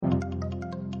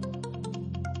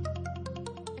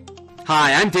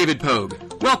Hi, I'm David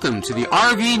Pogue. Welcome to the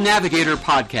RV Navigator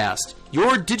podcast,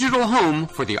 your digital home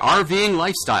for the RVing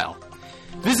lifestyle.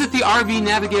 Visit the RV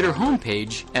Navigator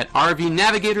homepage at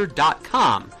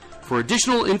rvnavigator.com for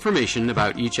additional information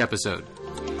about each episode.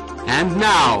 And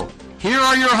now, here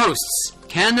are your hosts,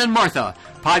 Ken and Martha,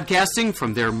 podcasting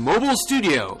from their mobile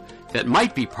studio that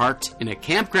might be parked in a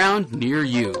campground near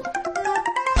you.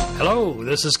 Hello,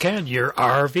 this is Ken, your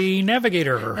RV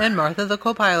Navigator. And Martha, the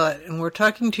co-pilot. And we're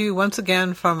talking to you once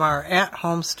again from our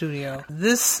at-home studio.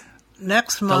 This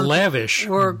next month, the lavish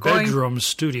bedroom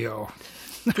studio.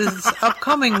 This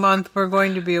upcoming month, we're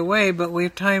going to be away, but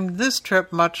we've timed this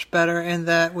trip much better in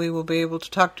that we will be able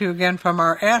to talk to you again from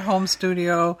our at-home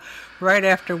studio right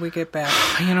after we get back.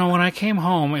 You know, when I came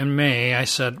home in May, I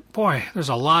said, boy, there's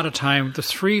a lot of time. The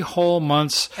 3 whole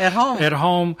months at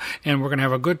home, and we're going to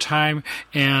have a good time,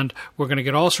 and we're going to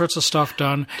get all sorts of stuff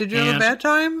done. Did you have a bad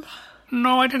time?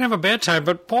 No, I didn't have a bad time,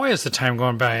 but boy, is the time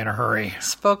going by in a hurry.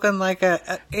 Spoken like an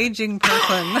aging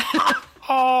person.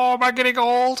 Oh, am I getting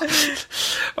old?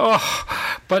 Oh,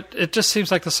 but it just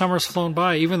seems like the summer's flown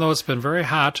by, even though it's been very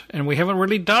hot, and we haven't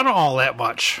really done all that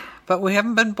much. But we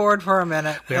haven't been bored for a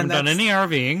minute. We haven't done any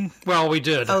RVing. Well, we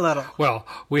did. A little. Well,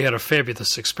 we had a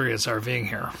fabulous experience RVing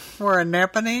here. We're in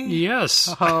Napanee?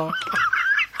 Yes. Oh.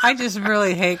 I just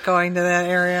really hate going to that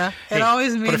area. It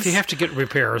always means... But if you have to get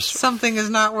repairs... something is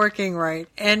not working right.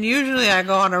 And usually I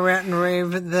go on a rant and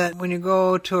rave that when you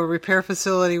go to a repair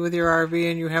facility with your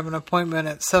RV and you have an appointment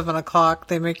at 7 o'clock,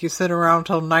 they make you sit around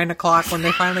till 9 o'clock when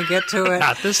they finally get to it.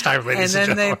 Not this time, ladies and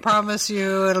gentlemen. then they promise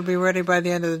you it'll be ready by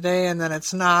the end of the day, and then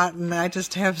it's not. And I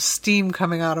just have steam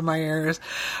coming out of my ears.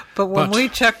 But when we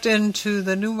checked into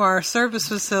the Newmar service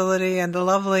facility and the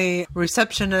lovely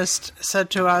receptionist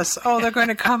said to us, oh, they're going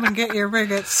to come and get your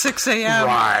rig at 6 a.m.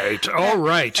 Right. Oh,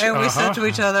 right. And we said to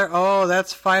each other, oh,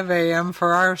 that's 5 a.m.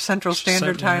 for our Central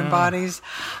Standard Time bodies.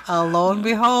 Lo and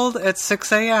behold, it's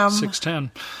 6 a.m.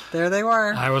 6:10. There they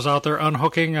were. I was out there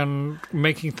unhooking and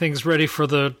making things ready for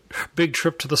the big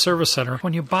trip to the service center.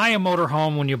 When you buy a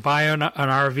motorhome, when you buy an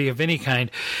RV of any kind,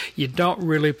 you don't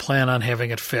really plan on having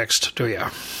it fixed, do you?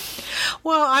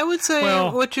 Well, I would say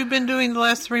what you've been doing the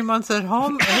last 3 months at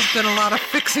home has been a lot of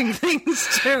fixing things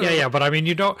too. Yeah, but I mean,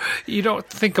 you don't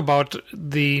think about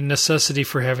the necessity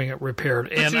for having it repaired.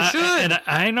 But you should.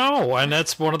 I know, and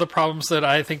that's one of the problems that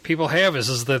I think people have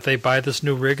is that they buy this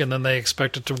new rig and then they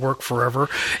expect it to work forever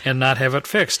and not have it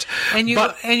fixed. And you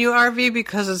RV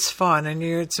because it's fun and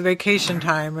it's vacation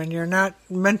time and you're not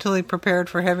mentally prepared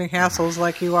for having hassles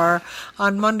like you are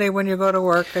on Monday when you go to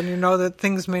work and you know that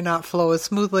things may not flow as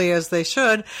smoothly as they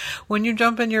should. When you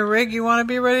jump in your rig, you want to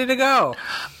be ready to go.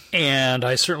 And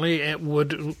I certainly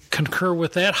would concur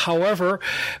with that. However,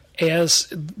 as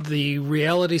the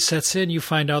reality sets in, you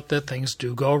find out that things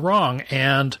do go wrong.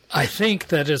 And I think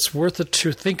that it's worth it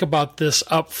to think about this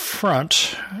up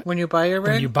front. When you buy your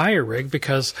rig? When you buy a rig,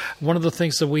 because one of the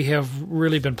things that we have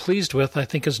really been pleased with, I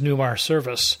think, is Newmar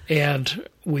service. And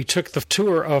we took the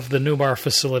tour of the Newmar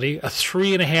facility, a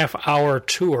 3.5-hour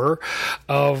tour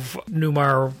of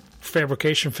Newmar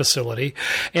fabrication facility,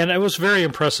 and it was very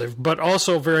impressive. But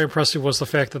also very impressive was the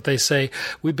fact that they say,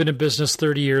 we've been in business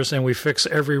 30 years and we fix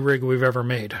every rig we've ever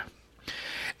made.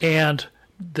 And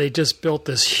they just built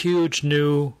this huge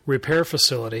new repair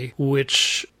facility,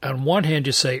 which on one hand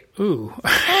you say, ooh,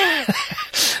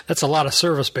 that's a lot of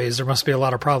service bays. There must be a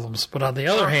lot of problems. But on the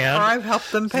other hand... Or I've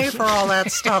helped them pay for all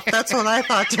that stuff. That's what I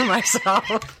thought to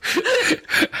myself.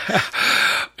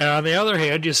 And on the other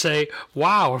hand, you say,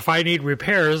 wow, if I need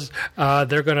repairs,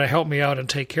 they're going to help me out and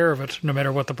take care of it no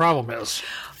matter what the problem is.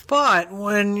 But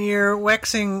when you're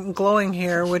waxing glowing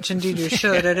here, which indeed you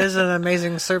should, it is an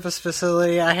amazing service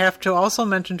facility. I have to also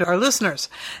mention to our listeners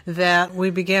that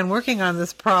we began working on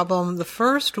this problem the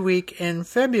first week in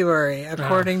February,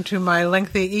 according to my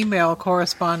lengthy email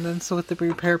correspondence with the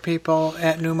repair people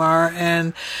at Newmar.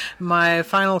 And my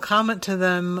final comment to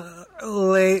them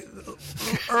early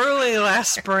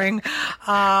last spring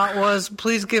was,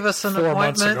 please give us an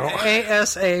appointment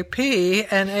ASAP,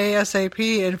 and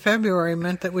ASAP in February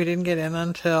meant that we didn't get in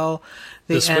until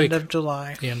the end of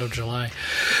July. The end of July.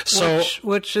 So,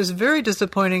 which is very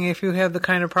disappointing if you have the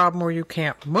kind of problem where you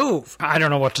can't move. I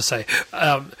don't know what to say.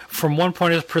 From one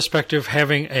point of perspective,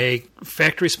 having a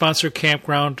factory-sponsored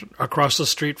campground across the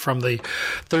street from the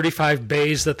 35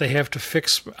 bays that they have to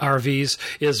fix RVs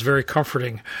is very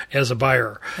comforting as a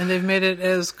buyer. And they've made it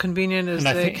as convenient as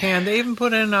they can. They even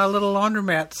put in a little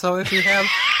laundromat, so if you have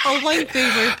a lengthy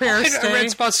repair stay. I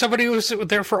read about somebody who was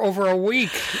there for over a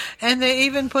week. And they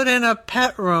even put in a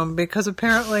pet room because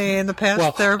apparently in the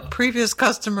past their previous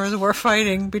customers were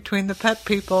fighting between the pet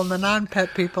people and the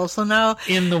non-pet people. So now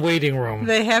in the waiting room,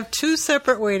 they have 2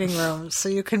 separate waiting rooms, so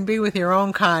you can be with your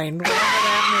own kind, whatever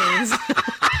that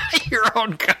means. Your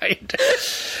own kind.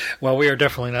 Well, we are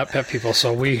definitely not pet people,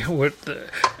 so we would.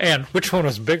 And which one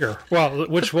was bigger? Well,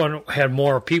 which one had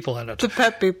more people in it? The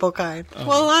pet people kind.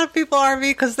 Well, a lot of people RV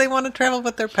because they want to travel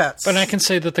with their pets. But I can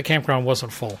say that the campground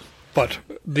wasn't full, but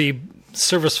the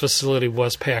service facility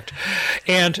was packed.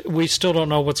 And we still don't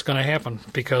know what's going to happen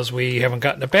because we haven't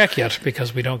gotten it back yet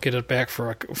because we don't get it back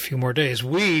for a few more days.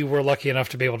 We were lucky enough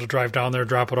to be able to drive down there,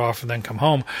 drop it off, and then come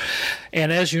home.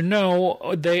 And as you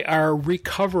know, they are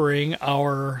recovering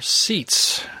our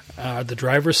seats. The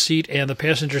driver's seat and the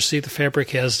passenger seat, the fabric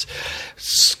has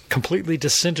completely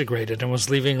disintegrated and was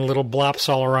leaving little blops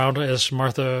all around as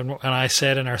Martha and I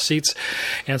sat in our seats.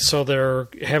 And so they're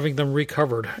having them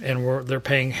recovered, and they're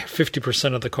paying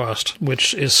 50% of the cost,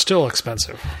 which is still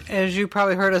expensive. As you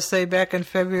probably heard us say back in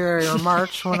February or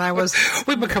March when I was...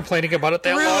 We've been complaining about it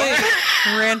that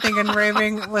long. Ranting and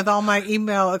raving with all my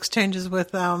email exchanges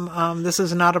with them. This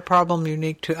is not a problem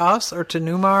unique to us or to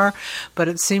Newmar, but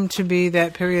it seemed to be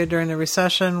that period during the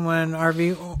recession when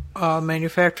RV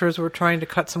manufacturers were trying to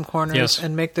cut some corners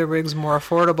and make their rigs more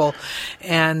affordable.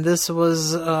 And this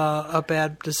was a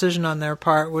bad decision on their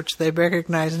part, which they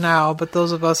recognize now. But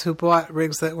those of us who bought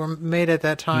rigs that were made at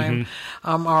that time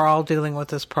are all dealing with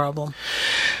this problem.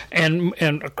 And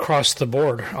across the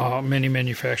board, many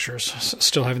manufacturers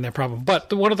still having that problem.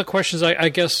 But one of the questions, I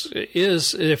guess,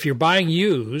 is if you're buying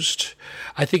used,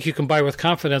 I think you can buy with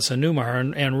confidence in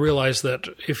Newmar and realize that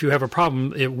if you have a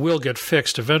problem, it will get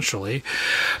fixed eventually.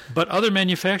 But other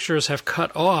manufacturers have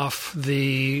cut off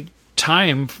the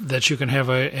time that you can have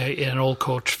an old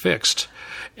coach fixed.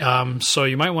 So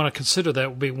you might want to consider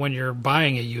that when you're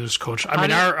buying a used coach. How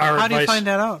do you find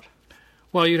that out?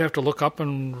 Well, you'd have to look up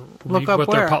and read what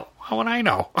where? How would I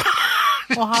know?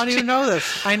 Well, how do you know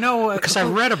this? I know because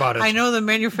I've read about it. I know the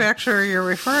manufacturer you're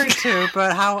referring to,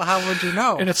 but how would you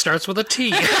know? And it starts with a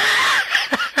T.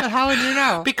 But how would you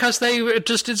know? Because they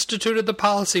just instituted the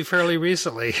policy fairly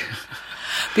recently.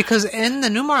 Because in the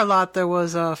Newmar lot there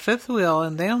was a fifth wheel,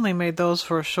 and they only made those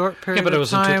for a short period of time. Yeah, but it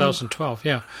was in 2012.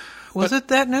 Yeah. Was it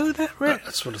that new?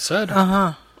 That's what it said.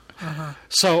 Uh-huh.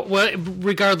 So, well,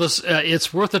 regardless,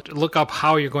 it's worth it to look up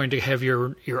how you're going to have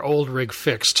your old rig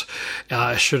fixed,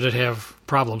 should it have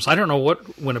problems. I don't know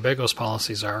what Winnebago's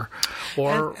policies are.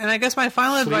 And I guess my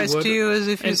final advice to you is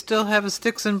if you still have a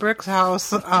sticks and bricks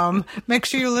house, make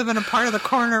sure you live in a part of the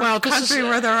corner of the country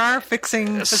where there are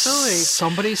fixing facilities.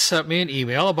 Somebody sent me an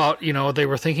email about, they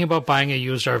were thinking about buying a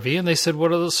used RV, and they said,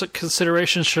 what are the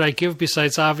considerations should I give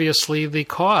besides obviously the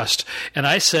cost? And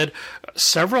I said,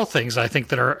 several things I think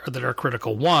that are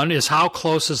critical. One is how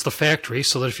close is the factory,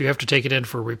 so that if you have to take it in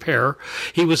for repair.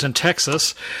 He was in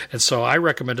Texas, and so I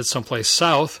recommended someplace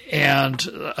south. And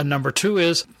number two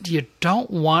is you don't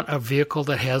want a vehicle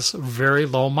that has very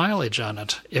low mileage on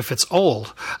it if it's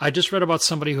old. I just read about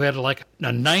somebody who had like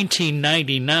a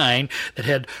 1999 that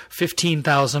had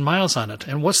 15,000 miles on it.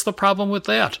 And what's the problem with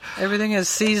that? Everything is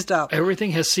seized up.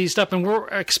 Everything has seized up, and we're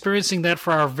experiencing that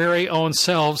for our very own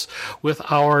selves with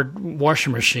our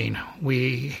washing machine.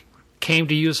 We came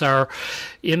to use our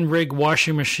in-rig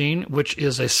washing machine, which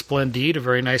is a Splendide, a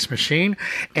very nice machine,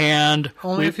 and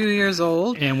only a few years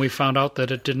old. And we found out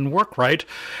that it didn't work right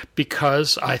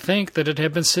because I think that it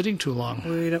had been sitting too long.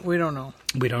 We don't know.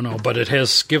 We don't know, but it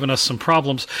has given us some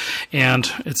problems, and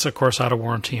it's of course out of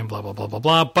warranty and blah blah blah blah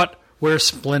blah. But where's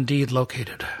Splendide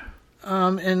located?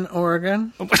 In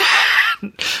Oregon.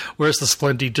 Where's the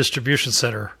Splendide distribution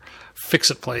center?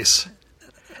 Fix-It place.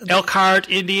 Elkhart,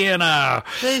 Indiana.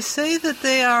 They say that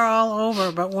they are all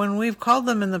over, but when we've called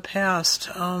them in the past,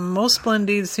 most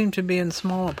Splendides seem to be in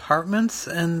small apartments,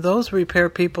 and those repair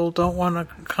people don't want to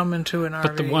come into an RV.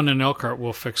 But the one in Elkhart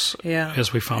will fix,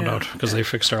 as we found out, because they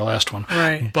fixed our last one.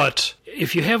 Right. But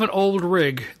if you have an old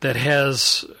rig that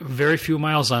has very few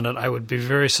miles on it, I would be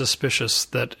very suspicious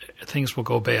that things will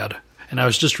go bad. And I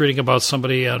was just reading about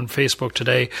somebody on Facebook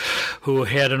today who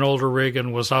had an older rig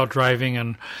and was out driving,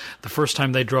 and the first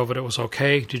time they drove it, it was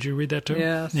okay. Did you read that too?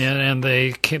 Yes. Yeah, and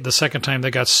the second time they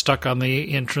got stuck on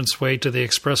the entranceway to the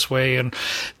expressway, and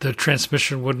the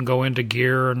transmission wouldn't go into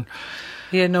gear, and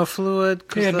he had no fluid.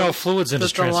 He had no fluids in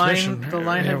his transmission. The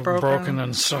line had broken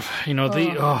and stuff.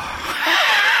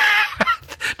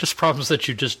 Just problems that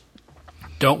you just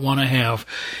don't want to have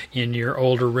in your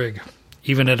older rig,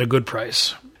 even at a good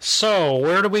price. So,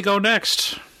 where do we go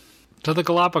next? To the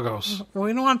Galapagos.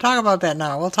 We don't want to talk about that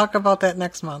now. We'll talk about that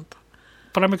next month.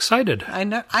 but I'm excited. I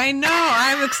know.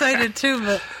 I'm excited too,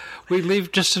 but We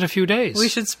leave just in a few days. we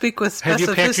should speak with specificity. Have you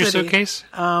packed your suitcase?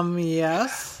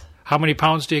 Yes. How many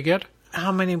pounds do you get?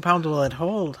 How many pounds will it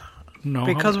hold? No.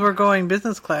 Because we're going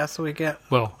business class, we get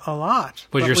a lot.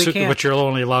 But we can't. but you're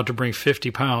only allowed to bring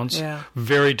 50 pounds. Yeah.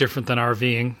 Very different than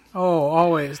RVing. Oh,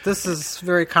 always. This is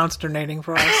very consternating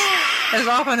for us. As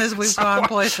often as we've gone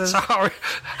places. So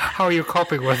how are you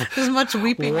coping with As much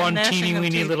weeping one and gnashing teeny of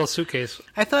weeny teeth. little suitcase?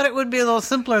 I thought it would be a little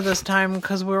simpler this time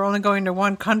because we're only going to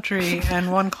one country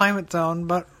and one climate zone,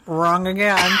 but wrong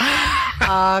again.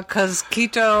 Because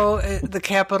Quito, the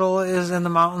capital, is in the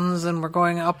mountains, and we're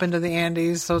going up into the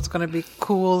Andes, so it's going to be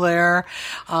cool there.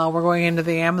 We're going into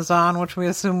the Amazon, which we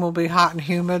assume will be hot and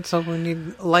humid, so we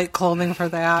need light clothing for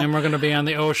that. And we're going to be on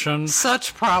the ocean.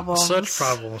 Such problems.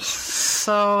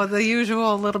 So the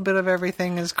usual little bit of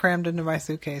everything is crammed into my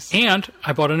suitcase. And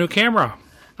I bought a new camera.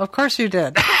 Of course you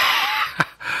did.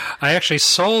 I actually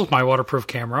sold my waterproof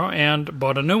camera and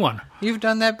bought a new one. You've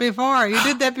done that before. You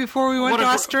did that before we went to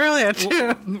Australia,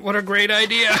 too. What a great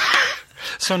idea.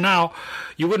 So now,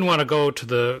 you wouldn't want to go to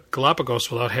the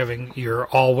Galapagos without having your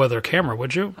all-weather camera,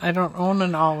 would you? I don't own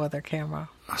an all-weather camera.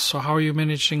 So how are you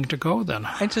managing to go then?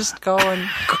 I just go and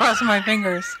cross my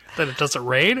fingers. That it doesn't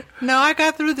rain? No, I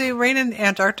got through the rain in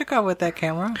Antarctica with that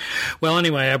camera. Well,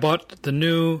 anyway, I bought the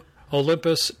new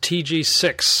Olympus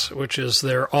TG6, which is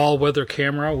their all-weather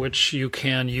camera, which you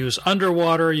can use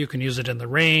underwater, you can use it in the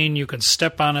rain, you can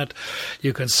step on it,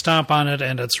 you can stomp on it,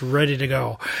 and it's ready to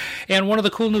go. And one of the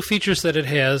cool new features that it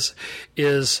has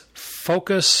is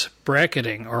focus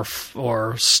bracketing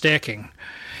or stacking.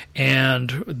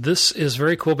 And this is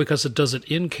very cool because it does it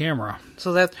in camera.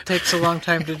 So that takes a long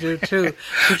time to do, too.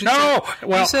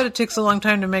 You said it takes a long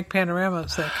time to make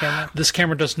panoramas, that camera. This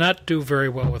camera does not do very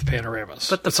well with panoramas.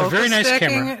 But it's a very nice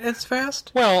camera. It's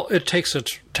fast? Well, it takes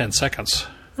it 10 seconds.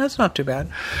 That's not too bad.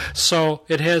 So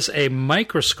it has a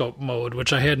microscope mode,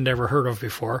 which I had never heard of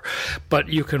before, but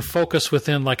you can focus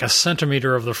within like a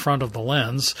centimeter of the front of the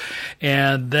lens.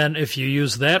 And then if you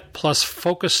use that plus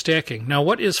focus stacking. Now,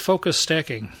 what is focus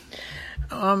stacking?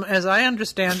 As I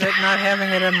understand it, not having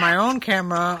it in my own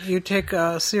camera, you take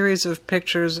a series of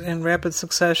pictures in rapid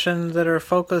succession that are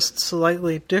focused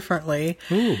slightly differently,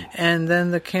 and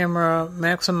then the camera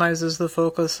maximizes the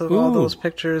focus of all those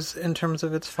pictures in terms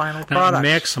of its final product. Not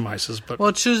maximizes, but... Well,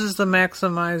 it chooses the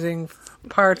maximizing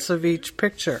parts of each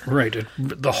picture. Right.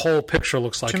 The whole picture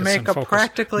looks like it's in focus. To make a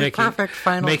practically perfect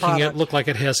final making product. Making it look like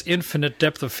it has infinite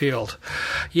depth of field.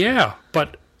 Yeah,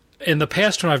 but... In the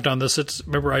past, when I've done this,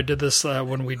 remember I did this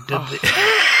when we did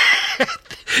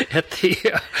at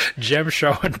the gem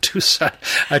show in Tucson.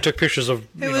 I took pictures of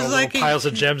little piles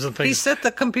of gems and things. He set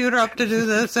the computer up to do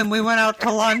this, and we went out to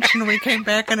lunch, and we came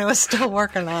back, and it was still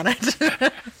working on it.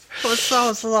 It was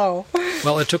so slow.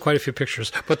 Well, it took quite a few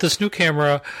pictures. But this new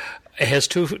camera has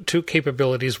two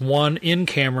capabilities, one in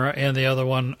camera and the other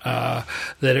one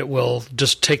that it will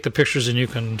just take the pictures and you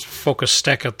can focus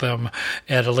stack at them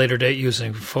at a later date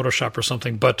using Photoshop or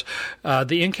something. But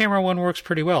the in-camera one works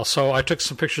pretty well. So I took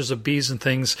some pictures of bees and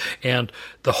things, and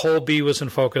the whole bee was in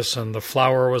focus and the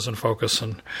flower was in focus.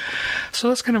 And so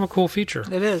that's kind of a cool feature.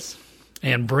 It is.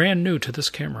 And brand new to this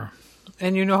camera.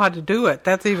 And you know how to do it.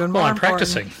 That's even more important.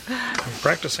 I'm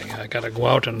practicing. I got to go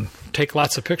out and take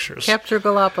lots of pictures. Capture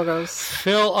Galapagos.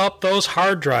 Fill up those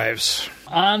hard drives.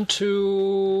 On to...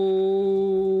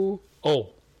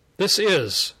 this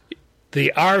is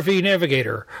the RV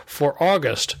Navigator for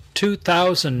August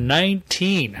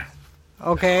 2019.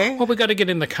 Okay. Well, we got to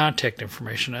get in the contact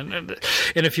information. And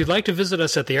if you'd like to visit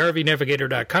us at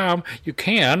thervnavigator.com, you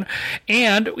can.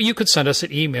 And you could send us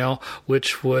an email,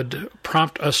 which would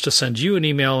prompt us to send you an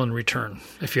email in return.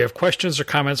 If you have questions or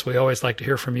comments, we always like to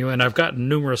hear from you. And I've gotten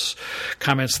numerous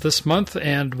comments this month,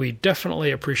 and we definitely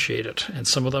appreciate it. And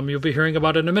some of them you'll be hearing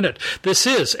about in a minute. This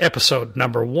is episode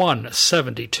number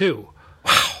 172.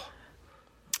 Wow.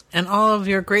 And all of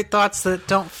your great thoughts that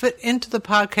don't fit into the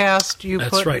podcast, you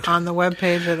put on the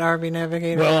webpage at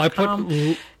rvnavigator.com. Well, I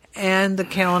put... And the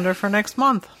calendar for next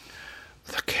month.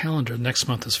 The calendar next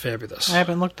month is fabulous. I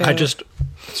haven't looked at it.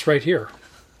 It's right here.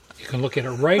 You can look at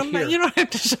it right here. You don't have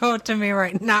to show it to me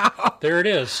right now. There it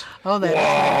is. Oh, that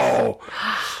Whoa!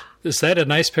 Is that a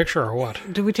nice picture or what?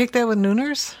 Did we take that with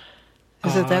Nooners?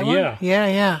 Is it that one? Yeah.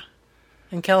 Yeah.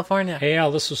 In California. Hey, Al,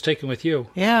 this was taken with you.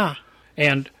 Yeah.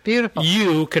 And beautiful.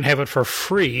 You can have it for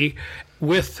free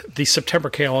with the September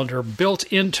calendar built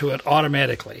into it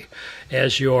automatically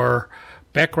as your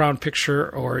background picture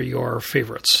or your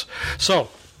favorites. So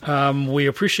we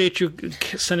appreciate you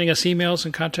sending us emails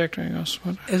and contacting us.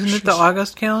 Isn't it the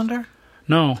August calendar?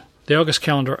 No, the August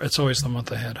calendar, it's always the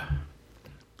month ahead.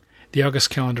 The August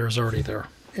calendar is already there.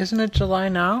 Isn't it July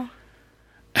now?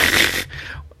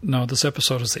 No, this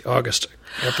episode is the August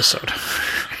episode.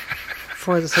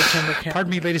 For the September calendar.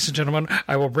 Pardon me, ladies and gentlemen.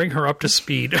 I will bring her up to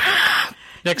speed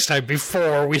next time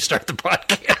before we start the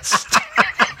podcast.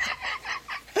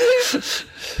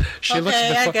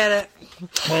 I get it.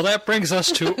 Well, that brings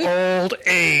us to old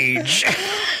age.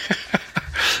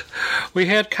 We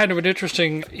had kind of an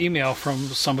interesting email from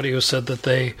somebody who said that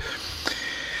they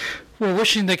were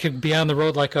wishing they could be on the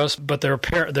road like us, but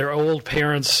their old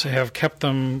parents have kept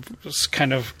them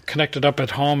kind of connected up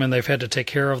at home, and they've had to take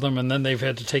care of them, and then they've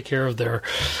had to take care of their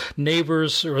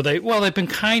neighbors, or they've been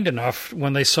kind enough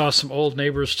when they saw some old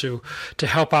neighbors to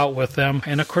help out with them.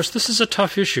 And of course, this is a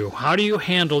tough issue. How do you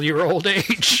handle your old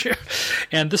age?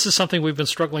 And this is something we've been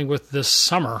struggling with this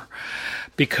summer,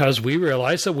 because we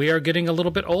realize that we are getting a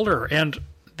little bit older, and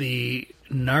the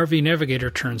RV Navigator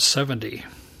turns 70.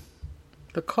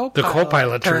 The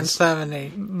co-pilot turned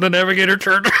 70. The Navigator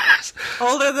turned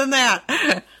older than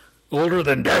that. Older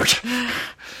than dirt.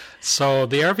 So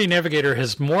the RV Navigator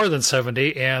is more than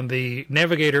 70, and the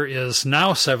Navigator is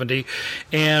now 70,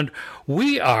 and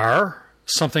we are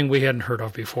something we hadn't heard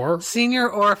of before. Senior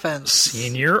orphans.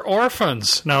 Senior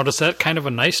orphans. Now, is that kind of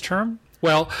a nice term?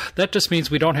 Well, that just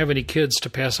means we don't have any kids to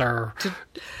pass our...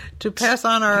 To pass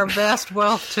on our vast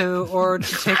wealth to, or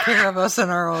to take care of us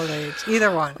in our old age. Either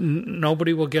one.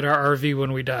 Nobody will get our RV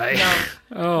when we die.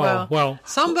 No. Oh, well.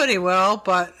 Somebody will,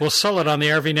 but... We'll sell it on the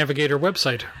RV Navigator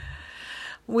website.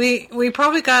 We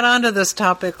probably got onto this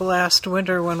topic last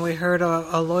winter when we heard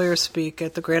a lawyer speak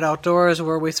at the Great Outdoors,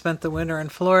 where we spent the winter in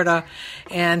Florida,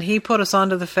 and he put us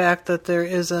onto the fact that there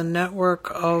is a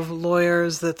network of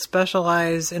lawyers that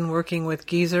specialize in working with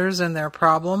geezers and their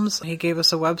problems. He gave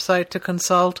us a website to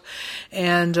consult,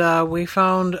 and we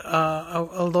found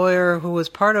a lawyer who was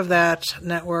part of that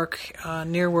network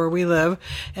near where we live,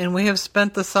 and we have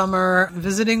spent the summer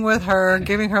visiting with her,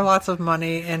 giving her lots of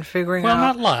money, and figuring out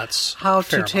not lots. How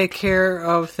to take care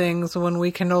of things when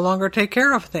we can no longer take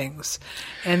care of things.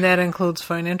 And that includes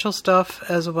financial stuff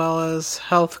as well as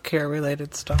health care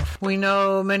related stuff. We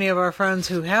know many of our friends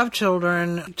who have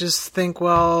children just think,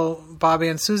 well, Bobby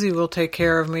and Susie will take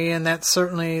care of me, and that's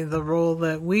certainly the role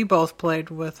that we both played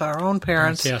with our own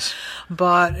parents. Yes.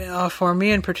 But for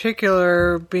me in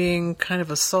particular, being kind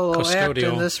of a solo act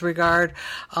in this regard,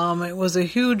 it was a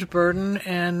huge burden,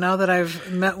 and now that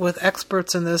I've met with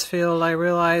experts in this field, I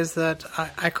realize that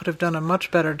I could have done a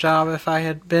much better job if I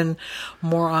had been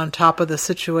more on top of the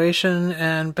situation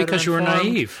and better because you were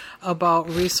naive about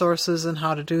resources and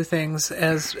how to do things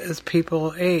as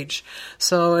people age.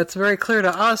 So it's very clear to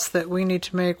us that we need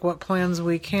to make what plans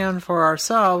we can for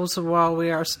ourselves while we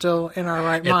are still in our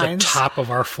right minds. At the top of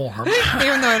our form.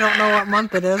 Even though I don't know what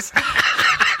month it is.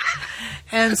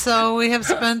 And so we have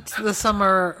spent the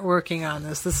summer working on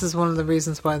this. This is one of the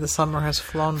reasons why the summer has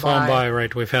flown by.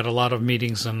 Right. We've had a lot of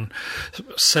meetings and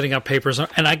setting up papers.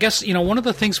 And I guess, one of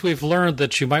the things we've learned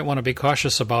that you might want to be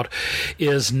cautious about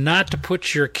is not to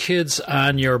put your kids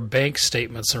on your bank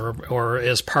statements or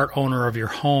as part owner of your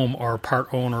home or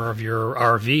part owner of your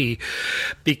RV,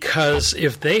 because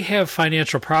if they have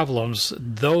financial problems,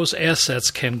 those assets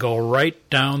can go right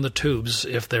down the tubes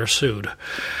if they're sued.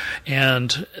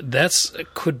 And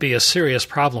could be a serious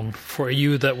problem for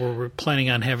you that were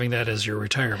planning on having that as your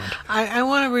retirement. I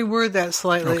want to reword that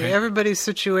slightly. Okay. Everybody's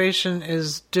situation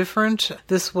is different.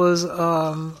 This was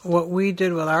what we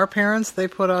did with our parents. They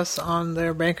put us on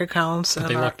their bank accounts,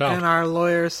 and our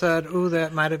lawyer said, ooh,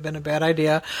 that might have been a bad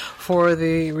idea for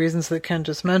the reasons that Ken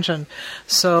just mentioned.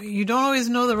 So you don't always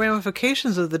know the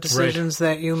ramifications of the decisions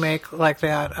that you make like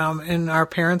that. In our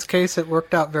parents' case, it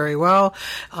worked out very well.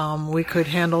 We could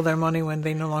handle their money when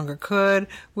they no longer could.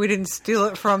 We didn't steal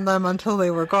it from them until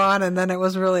they were gone, and then it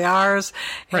was really ours.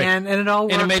 Right. And it all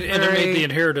worked and it made the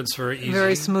inheritance very easy.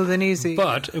 Very smooth and easy.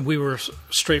 But we were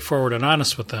straightforward and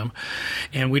honest with them,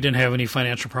 and we didn't have any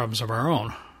financial problems of our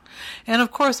own. And,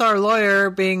 of course, our lawyer,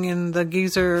 being in the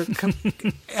geezer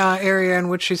area in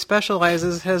which she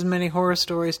specializes, has many horror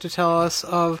stories to tell us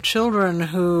of children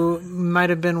who might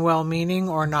have been well-meaning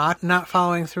or not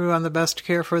following through on the best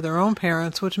care for their own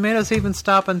parents, which made us even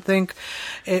stop and think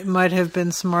it might have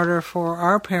been smarter for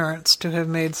our parents to have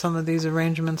made some of these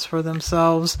arrangements for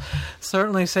themselves,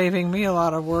 certainly saving me a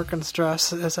lot of work and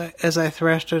stress as I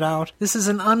thrashed it out. This is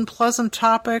an unpleasant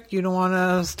topic. You don't want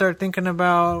to start thinking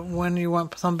about when you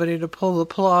want somebody somebody to pull the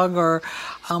plug or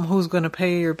who's going to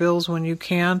pay your bills when you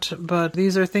can't. But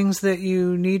these are things that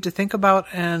you need to think about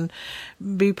and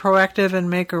be proactive and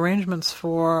make arrangements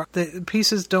for. The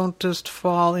pieces don't just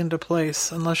fall into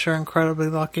place unless you're incredibly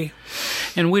lucky.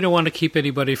 And we don't want to keep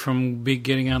anybody from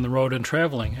getting on the road and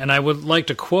traveling. And I would like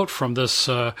to quote from this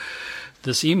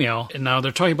email. And now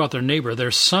they're talking about their neighbor.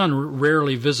 Their son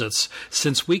rarely visits.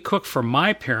 Since we cook for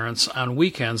my parents on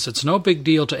weekends, it's no big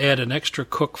deal to add an extra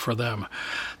cook for them.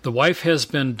 The wife has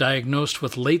been diagnosed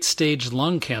with late-stage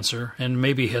lung cancer and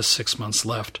maybe has 6 months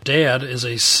left. Dad is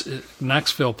a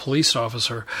Knoxville police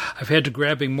officer. I've had to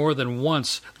grab him more than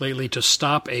once lately to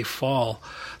stop a fall.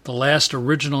 The last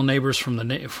original neighbors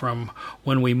from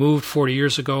when we moved 40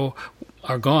 years ago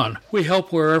are gone. We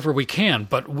help wherever we can,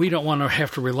 but we don't want to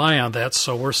have to rely on that,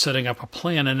 so we're setting up a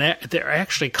plan. And there are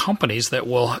actually companies that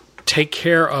will take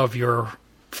care of your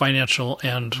financial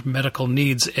and medical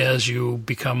needs as you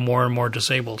become more and more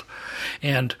disabled.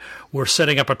 And we're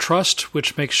setting up a trust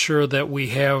which makes sure that we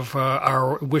have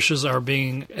our wishes are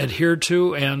being adhered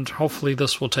to, and hopefully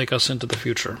this will take us into the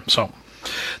future. So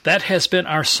that has been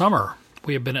our summer.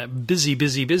 We have been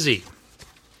busy.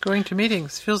 Going to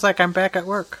meetings. Feels like I'm back at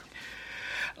work.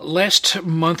 Last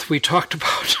month we talked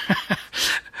about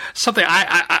something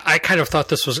I kind of thought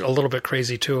this was a little bit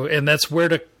crazy too, and that's where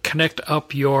to connect up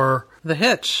the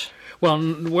hitch. Well,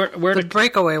 where the to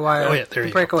breakaway wire. Oh yeah, there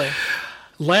you breakaway.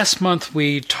 Go. Last month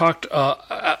we talked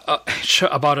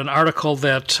about an article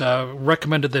that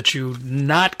recommended that you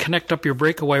not connect up your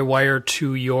breakaway wire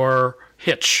to your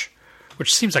hitch,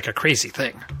 which seems like a crazy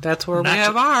thing. That's where we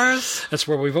have ours. That's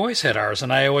where we've always had ours.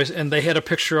 And they had a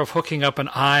picture of hooking up an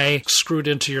eye screwed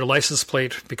into your license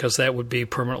plate because that would be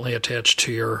permanently attached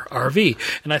to your RV.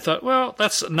 And I thought, well,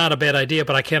 that's not a bad idea,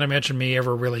 but I can't imagine me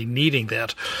ever really needing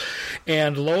that.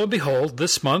 And lo and behold,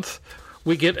 this month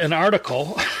we get an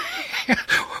article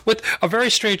with a very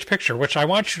strange picture, which I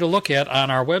want you to look at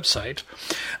on our website.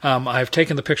 I've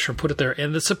taken the picture and put it there,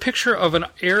 and it's a picture of an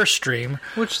Airstream.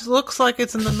 Which looks like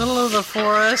it's in the middle of the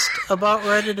forest, about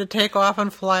ready to take off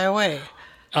and fly away.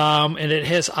 And it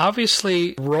has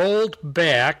obviously rolled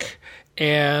back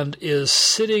and is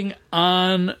sitting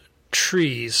on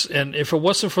trees. And if it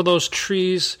wasn't for those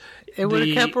trees, it would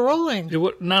have kept rolling.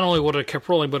 Not only would it have kept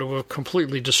rolling, but it would have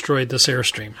completely destroyed this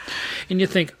Airstream. And you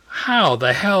think, how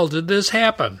the hell did this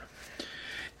happen?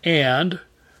 And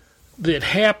it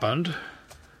happened.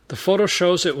 The photo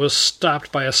shows it was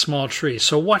stopped by a small tree.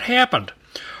 So what happened?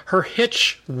 Her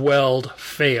hitch weld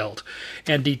failed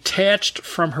and detached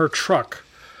from her truck.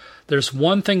 There's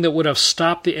one thing that would have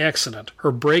stopped the accident,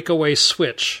 her breakaway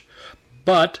switch.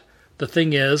 But the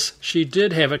thing is, she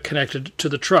did have it connected to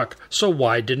the truck. So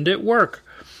why didn't it work?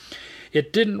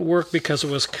 It didn't work because it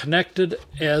was connected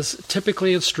as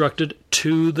typically instructed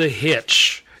to the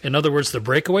hitch. In other words, the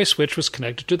breakaway switch was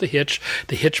connected to the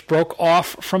hitch broke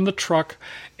off from the truck,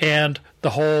 and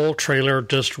the whole trailer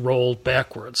just rolled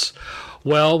backwards.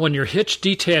 Well, when your hitch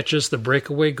detaches, the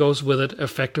breakaway goes with it,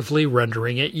 effectively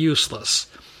rendering it useless.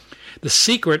 The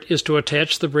secret is to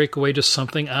attach the breakaway to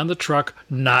something on the truck,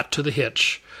 not to the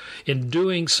hitch. In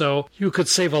doing so, you could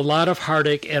save a lot of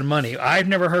heartache and money. I've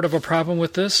never heard of a problem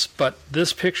with this, but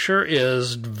this picture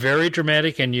is very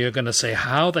dramatic, and you're going to say,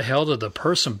 how the hell did the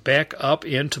person back up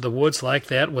into the woods like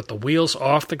that with the wheels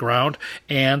off the ground?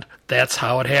 And that's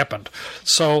how it happened.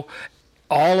 So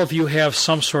all of you have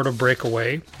some sort of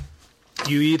breakaway.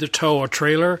 You either tow a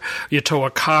trailer, you tow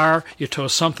a car, you tow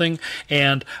something,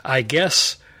 and I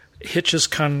guess hitches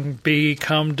can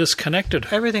become disconnected.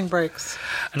 Everything breaks.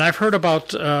 And I've heard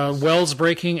about welds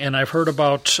breaking, and I've heard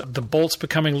about the bolts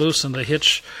becoming loose and the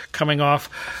hitch coming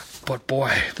off. But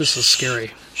boy, this is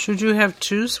scary. Should you have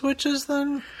two switches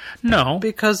then? No.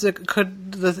 Because it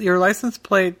could your license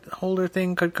plate holder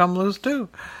thing could come loose too.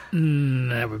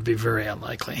 That would be very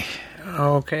unlikely.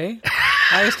 Okay.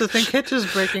 I used to think hitches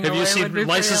breaking Have away you seen would be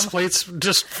license plates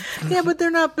just... Yeah, but they're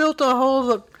not built to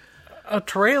hold a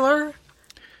trailer.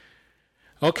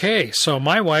 Okay, so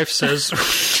my wife says...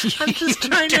 I'm just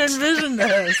trying to envision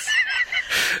this.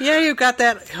 Yeah, you've got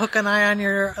that hook and eye on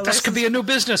your... This could be a new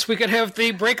business. We could have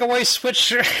the breakaway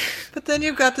switch. But then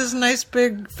you've got this nice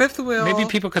big fifth wheel. Maybe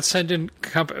people could send in...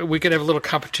 we could have a little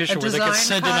competition where they could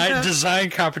send in a design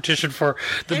competition for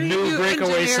the new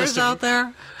breakaway system. Out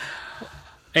there?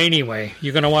 Anyway,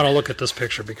 you're going to want to look at this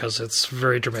picture because it's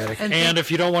very dramatic. And if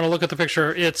you don't want to look at the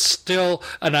picture, it's still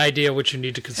an idea which you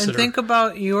need to consider. And think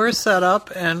about your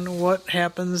setup and what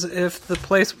happens if the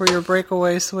place where your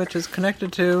breakaway switch is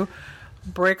connected to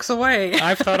breaks away.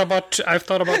 I've thought about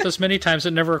this many times.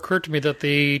 It never occurred to me that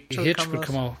the hitch would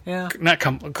come off. Yeah. Not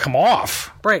come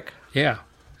off. Break. Yeah.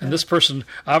 And this person,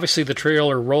 obviously the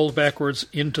trailer rolled backwards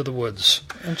into the woods.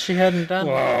 And she hadn't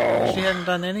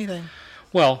done anything.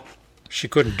 Well, she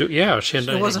couldn't do. Yeah, she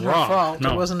hadn't done anything wrong. It wasn't her fault.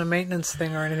 No. It wasn't a maintenance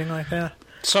thing or anything like that.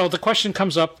 So the question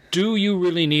comes up: do you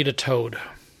really need a toad?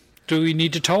 Do we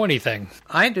need to tow anything?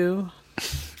 I do.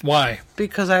 Why?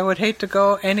 Because I would hate to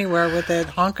go anywhere with that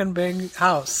honking big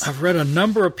house. I've read a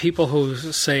number of people who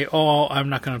say, "Oh, I'm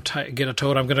not going to get a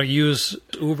toad. I'm going to use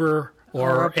Uber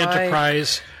or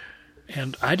Enterprise,"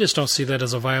 and I just don't see that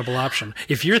as a viable option.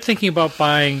 If you're thinking about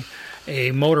buying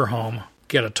a motorhome,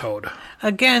 get a toad.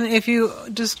 Again, if you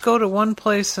just go to one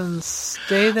place and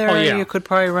stay there, you could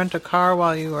probably rent a car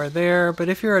while you are there. But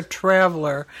if you're a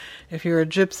traveler, if you're a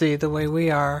gypsy the way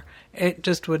we are, it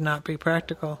just would not be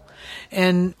practical.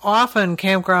 And often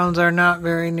campgrounds are not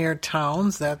very near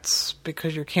towns. That's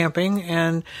because you're camping.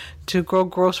 And to go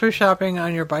grocery shopping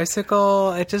on your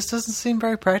bicycle, it just doesn't seem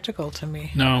very practical to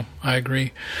me. No, I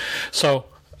agree. So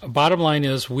bottom line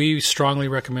is we strongly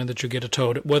recommend that you get a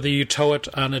toad, whether you tow it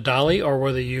on a dolly or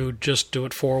whether you just do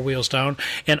it 4 wheels down.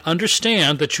 And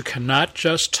understand that you cannot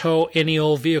just tow any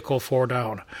old vehicle 4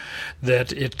 down.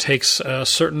 That it takes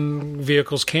certain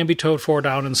vehicles can be towed 4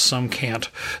 down and some can't.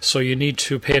 So you need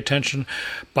to pay attention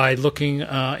by looking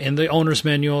in the owner's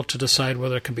manual to decide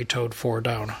whether it can be towed 4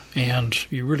 down. And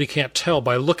you really can't tell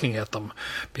by looking at them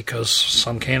because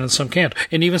some can and some can't.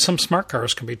 And even some smart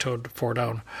cars can be towed 4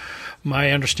 down.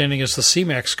 My understanding is the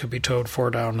C-Max could be towed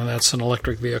 4 down, and that's an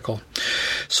electric vehicle.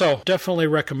 So definitely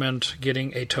recommend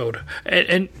getting a toad.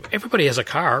 And everybody has a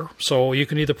car, so you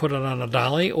can either put it on a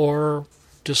dolly or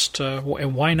just,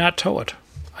 and why not tow it?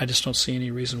 I just don't see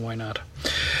any reason why not.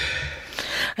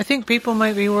 I think people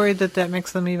might be worried that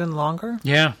makes them even longer.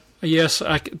 Yeah. Yes.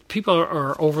 People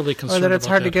are overly concerned or that it's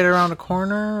about hard that. to get around a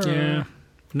corner. Or... Yeah.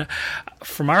 No,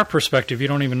 from our perspective, you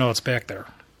don't even know it's back there.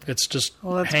 It's just hanging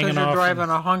off. Well, that's because you're driving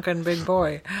a honking big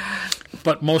boy.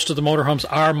 But most of the motorhomes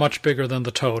are much bigger than the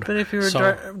toad. But if you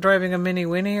were driving a Mini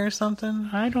Winnie or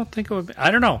something? I don't think it would be. I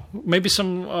don't know. Maybe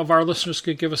some of our listeners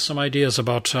could give us some ideas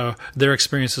about their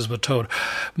experiences with toad.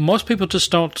 Most people just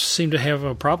don't seem to have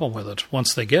a problem with it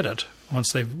once they get it,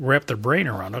 once they've wrapped their brain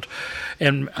around it.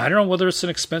 And I don't know whether it's an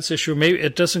expense issue. Maybe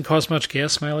it doesn't cause much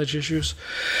gas mileage issues.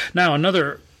 Now,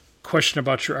 another question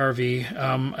about your RV.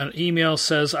 An email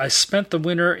says, I spent the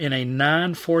winter in a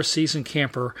non-4-season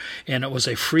camper, and it was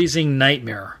a freezing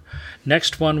nightmare.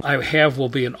 Next one I have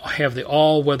will have the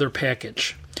all-weather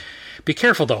package. Be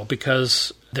careful, though,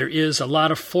 because there is a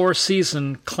lot of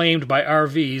 4-season claimed by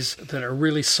RVs that are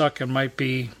really suck and might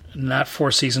be not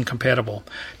 4-season compatible.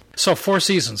 So 4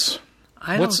 seasons.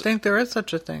 I don't think there is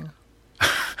such a thing.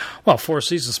 Well, 4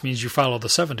 seasons means you follow the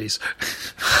 70s.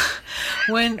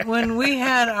 When we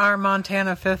had our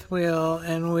Montana fifth wheel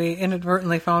and we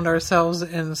inadvertently found ourselves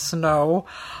in snow,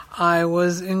 I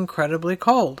was incredibly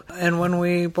cold. And when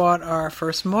we bought our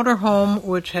first motorhome,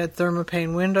 which had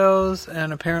thermopane windows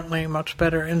and apparently much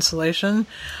better insulation,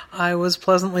 I was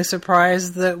pleasantly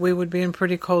surprised that we would be in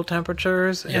pretty cold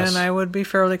temperatures and I would be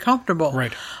fairly comfortable.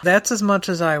 Right. That's as much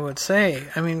as I would say.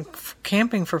 I mean,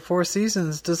 camping for 4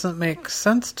 seasons doesn't make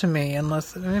sense to me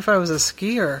unless, if I was a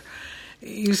skier,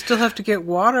 you still have to get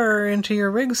water into your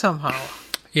rig somehow.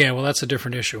 Yeah, well, that's a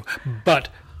different issue. But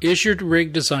is your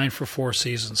rig designed for 4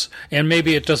 seasons? And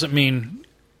maybe it doesn't mean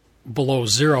below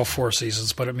 0 4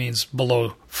 seasons, but it means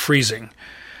below freezing.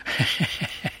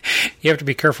 You have to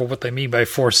be careful what they mean by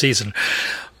 4 season.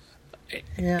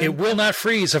 Yeah. It will not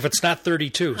freeze if it's not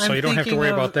 32, so you don't have to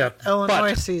worry about that.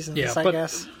 Illinois seasons, I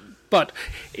guess. But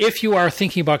if you are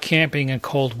thinking about camping in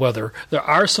cold weather, there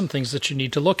are some things that you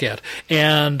need to look at.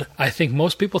 And I think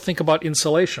most people think about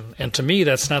insulation. And to me,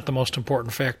 that's not the most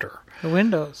important factor. The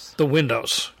windows. The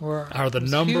windows are the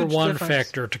number one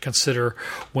factor to consider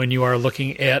when you are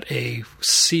looking at a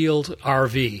sealed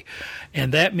RV.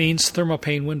 And that means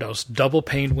thermopane windows,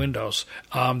 double-pane windows.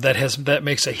 That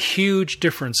makes a huge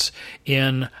difference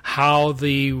in how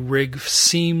the rig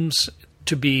seems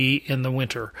to be in the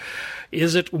winter.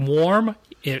 Is it warm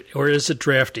or is it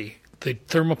drafty? The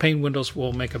thermopane windows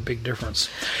will make a big difference.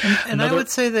 And I would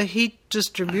say the heat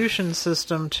distribution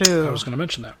system, too. I was going to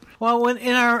mention that. Well,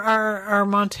 in our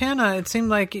Montana, it seemed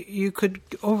like you could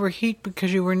overheat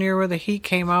because you were near where the heat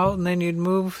came out, and then you'd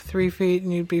move 3 feet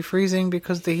and you'd be freezing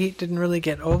because the heat didn't really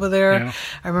get over there. Yeah.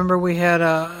 I remember we had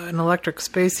an electric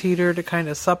space heater to kind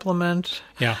of supplement,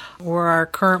 where our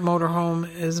current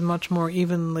motorhome is much more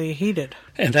evenly heated.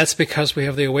 And that's because we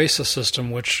have the Oasis system,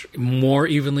 which more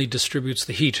evenly distributes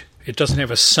the heat. It doesn't have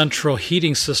a central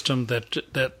heating system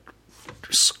that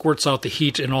squirts out the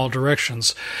heat in all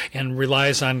directions and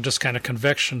relies on just kind of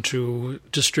convection to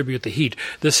distribute the heat.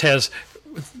 This has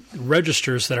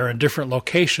registers that are in different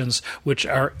locations, which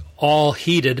are all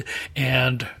heated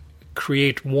and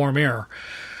create warm air.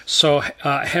 So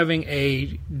having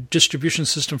a distribution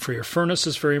system for your furnace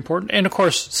is very important. And, of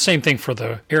course, same thing for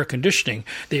the air conditioning.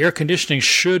 The air conditioning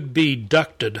should be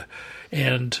ducted,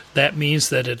 and that means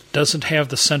that it doesn't have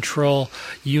the central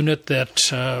unit that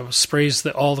sprays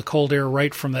all the cold air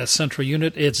right from that central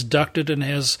unit. It's ducted and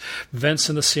has vents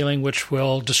in the ceiling which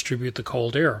will distribute the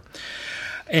cold air.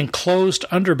 Enclosed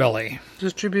underbelly.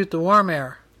 Distribute the warm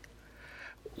air.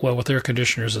 Well, with air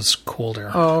conditioners, it's cold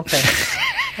air. Oh, okay.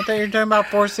 I thought you were talking about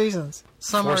Four Seasons.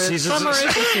 Summer is the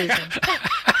season.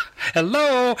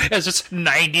 Hello, as it's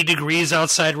 90 degrees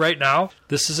outside right now.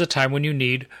 This is a time when you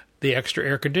need the extra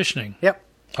air conditioning. Yep.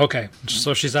 Okay,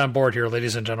 so she's on board here,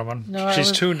 ladies and gentlemen. No,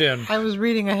 she's tuned in. I was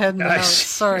reading ahead in the notes.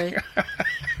 Sorry.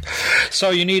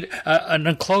 So you need an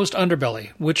enclosed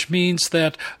underbelly, which means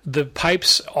that the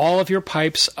pipes, all of your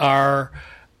pipes are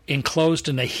enclosed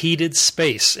in a heated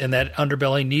space, and that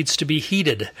underbelly needs to be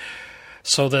heated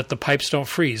so that the pipes don't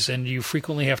freeze. And you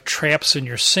frequently have traps in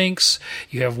your sinks.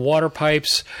 You have water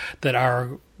pipes that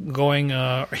are going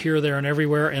here, there, and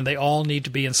everywhere, and they all need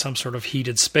to be in some sort of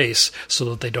heated space so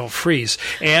that they don't freeze.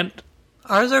 And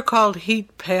ours are called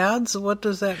heat pads. What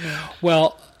does that mean?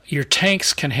 Well, your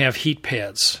tanks can have heat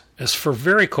pads. As for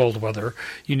very cold weather,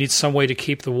 you need some way to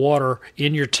keep the water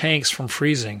in your tanks from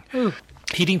freezing. Ooh.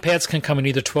 Heating pads can come in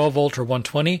either 12 volt or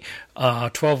 120.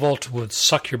 12 volt would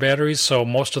suck your batteries, so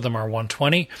most of them are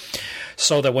 120.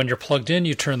 So that when you're plugged in,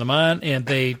 you turn them on, and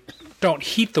they don't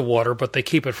heat the water, but they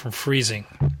keep it from freezing.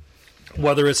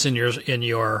 Whether it's in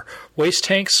your waste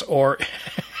tanks or...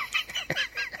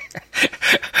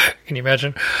 Can you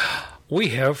imagine? We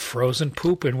have frozen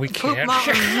poop, and we Poop can't...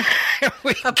 mountain.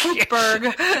 A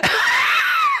poopberg.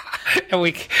 and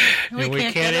we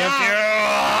can't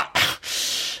empty...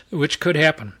 Which could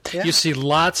happen. Yeah. You see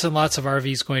lots and lots of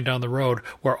RVs going down the road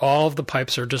where all of the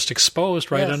pipes are just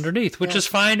exposed right underneath, which is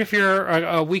fine if you're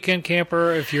a weekend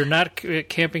camper. If you're not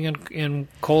camping in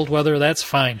cold weather, that's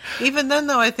fine. Even then,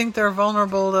 though, I think they're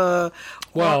vulnerable to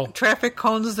traffic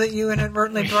cones that you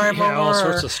inadvertently drive over. All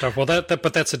sorts of stuff. Well,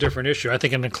 but that's a different issue. I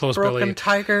think an enclosed broken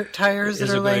belly tires that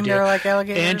are laying there like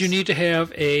alligators. And you need to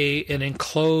have an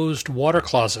enclosed water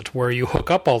closet where you hook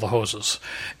up all the hoses.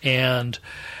 And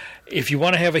if you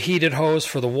want to have a heated hose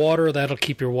for the water, that'll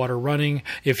keep your water running.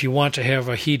 If you want to have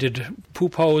a heated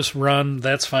poop hose run,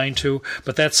 that's fine too,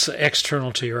 but that's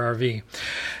external to your RV.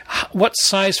 What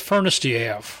size furnace do you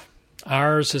have?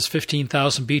 Ours is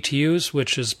 15,000 BTUs,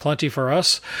 which is plenty for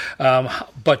us,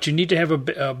 but you need to have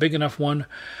a big enough one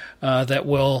that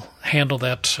will handle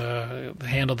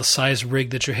the size rig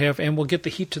that you have, and will get the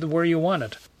heat to where you want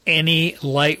it. Any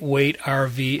lightweight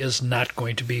RV is not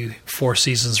going to be Four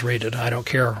Seasons rated. I don't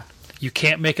care. You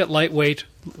can't make it lightweight.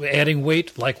 Adding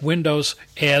weight, like windows,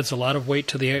 adds a lot of weight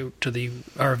to the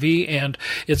RV, and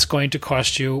it's going to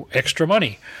cost you extra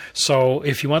money. So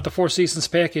if you want the Four Seasons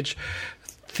package,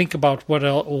 think about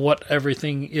what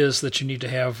everything is that you need to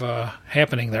have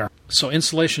happening there. So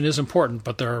insulation is important,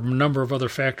 but there are a number of other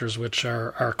factors which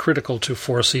are critical to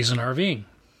four-season RVing.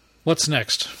 What's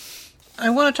next? I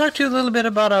want to talk to you a little bit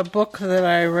about a book that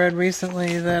I read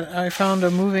recently that I found a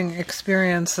moving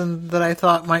experience and that I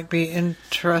thought might be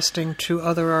interesting to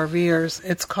other RVers.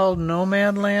 It's called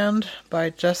Nomadland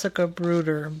by Jessica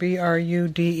Bruder, Bruder.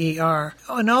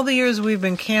 In all the years we've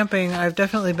been camping, I've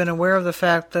definitely been aware of the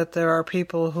fact that there are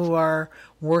people who are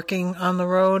working on the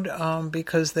road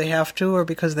because they have to or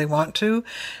because they want to.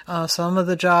 Some of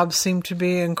the jobs seem to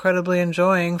be incredibly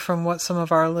enjoyable from what some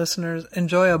of our listeners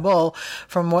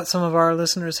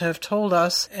have told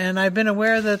us. And I've been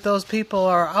aware that those people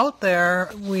are out there.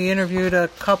 We interviewed a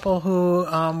couple who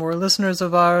were listeners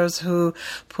of ours who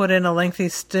put in a lengthy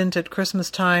stint at Christmas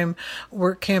time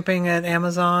work camping at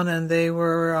Amazon, and they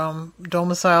were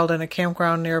domiciled in a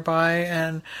campground nearby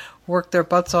and worked their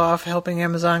butts off helping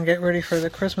Amazon get ready for the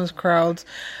Christmas crowds.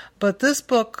 But this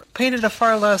book painted a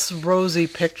far less rosy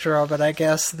picture of it, I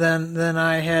guess, than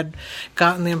I had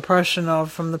gotten the impression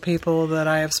of from the people that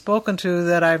I have spoken to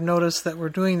that I've noticed that were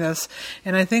doing this.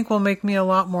 And I think will make me a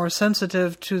lot more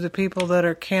sensitive to the people that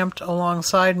are camped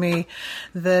alongside me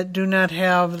that do not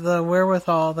have the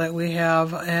wherewithal that we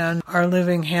have and are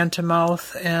living hand to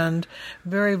mouth and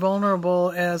very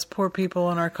vulnerable as poor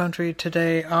people in our country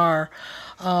today are.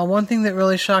 One thing that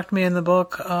really shocked me in the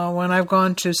book, when I've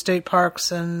gone to state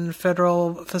parks and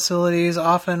federal facilities,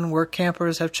 often work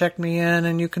campers have checked me in,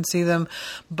 and you can see them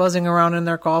buzzing around in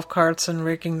their golf carts and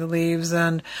raking the leaves.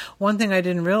 And one thing I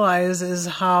didn't realize is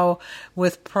how,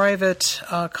 with private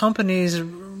companies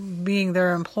being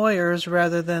their employers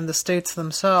rather than the states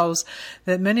themselves,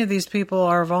 that many of these people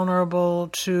are vulnerable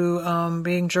to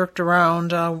being jerked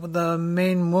around. The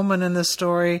main woman in this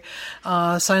story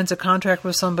signs a contract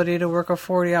with somebody to work a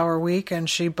 40-hour week, and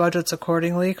she budgets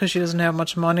accordingly because she doesn't have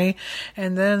much money.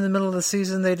 And then in the middle of the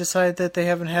season, they decide that they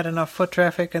haven't had enough foot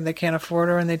traffic and they can't afford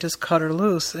her, and they just cut her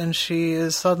loose. And she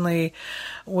is suddenly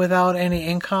without any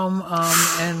income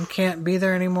and can't be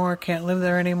there anymore, can't live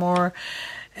there anymore.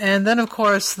 And then, of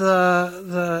course,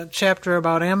 the chapter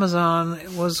about Amazon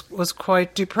was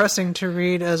quite depressing to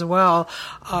read as well.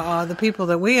 The people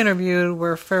that we interviewed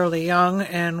were fairly young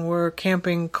and were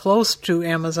camping close to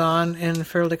Amazon in a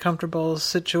fairly comfortable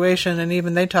situation, and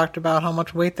even they talked about how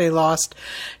much weight they lost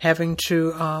having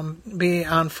to be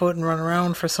on foot and run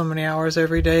around for so many hours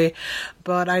every day.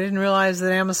 But I didn't realize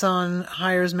that Amazon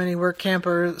hires so many work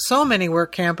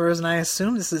campers, and I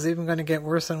assume this is even going to get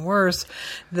worse and worse,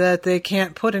 that they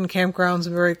can't put in campgrounds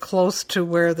very close to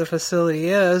where the facility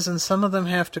is, and some of them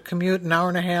have to commute an hour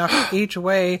and a half each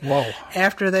way. Whoa.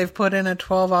 After they've put in a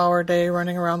 12-hour day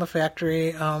running around the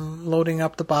factory, loading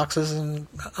up the boxes and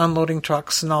unloading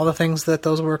trucks and all the things that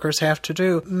those workers have to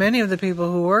do. Many of the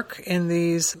people who work in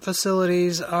these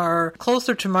facilities are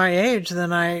closer to my age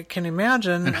than I can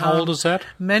imagine. And how old is that?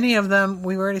 Many of them,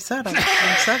 we already said, I'm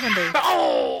 70.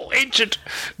 Oh, ancient.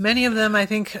 Many of them, I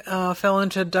think, fell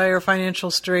into dire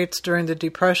financial straits during the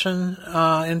Depression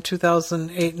in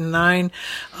 2008 and 9,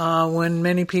 when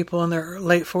many people in their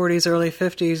late 40s, early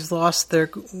 50s lost their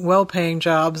well-paying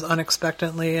jobs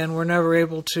unexpectedly and were never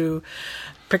able to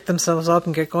pick themselves up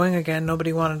and get going again.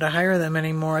 Nobody wanted to hire them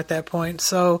anymore at that point.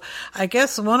 So I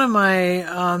guess one of my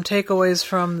takeaways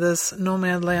from this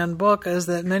Nomadland book is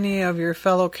that many of your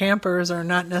fellow campers are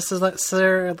not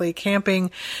necessarily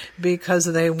camping because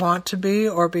they want to be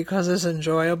or because it's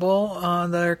enjoyable.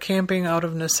 They're camping out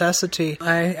of necessity.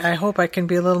 I hope I can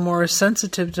be a little more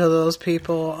sensitive to those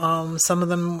people. Some of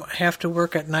them have to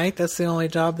work at night. That's the only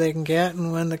job they can get.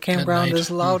 And when the campground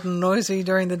is loud and noisy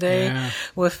during the day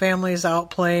with families out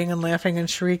playing and laughing and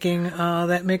shrieking,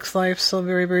 that makes life so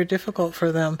very, very difficult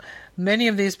for them. Many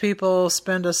of these people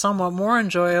spend a somewhat more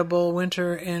enjoyable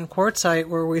winter in Quartzsite,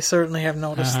 where we certainly have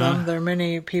noticed them. There are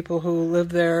many people who live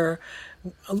there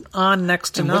on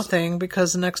next to nothing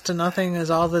because next to nothing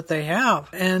is all that they have,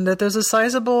 and that there's a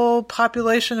sizable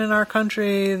population in our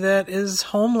country that is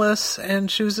homeless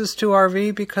and chooses to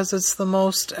RV because it's the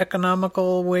most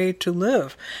economical way to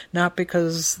live, not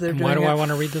because they're doing I it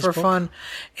want to read this for book? fun.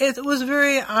 It was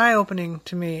very eye-opening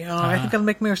to me. I think it'll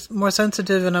make me more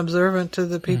sensitive and observant to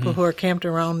the people who are camped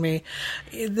around me,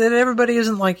 that everybody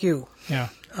isn't like you. Yeah,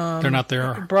 they're not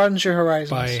there. It broadens your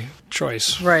horizons. By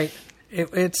choice. Right.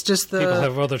 It's just People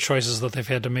have other choices that they've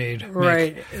had to make.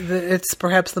 Right. It's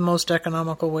perhaps the most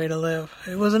economical way to live.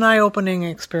 It was an eye-opening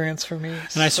experience for me.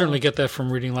 And I certainly get that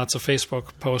from reading lots of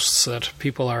Facebook posts that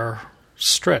people are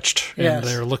stretched and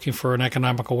they're looking for an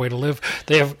economical way to live.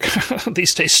 They have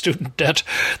these days student debt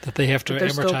that they have to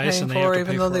amortize, and they have to pay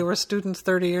even though they were students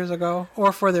 30 years ago,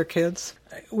 or for their kids.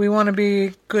 We want to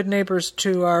be good neighbors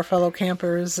to our fellow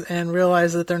campers and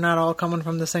realize that they're not all coming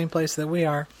from the same place that we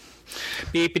are.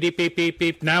 Beep, beep, beep, beep,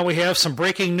 beep. Now we have some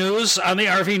breaking news on the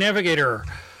RV Navigator.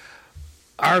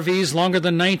 RVs longer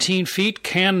than 19 feet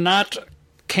cannot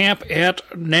camp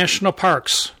at national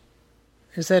parks.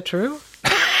 Is that true?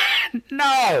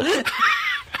 No!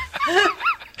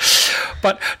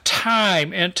 But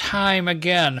time and time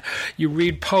again, you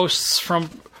read posts from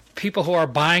people who are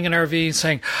buying an RV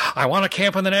saying, I want to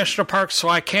camp in the national park, so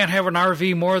I can't have an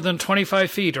RV more than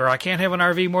 25 feet, or I can't have an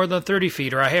RV more than 30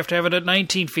 feet, or I have to have it at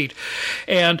 19 feet.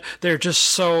 And they're just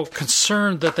so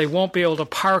concerned that they won't be able to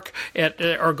park at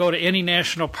or go to any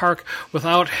national park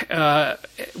without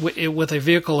with a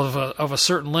vehicle of a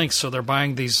certain length. So they're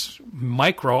buying these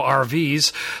micro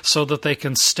RVs so that they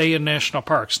can stay in national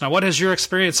parks. Now, what has your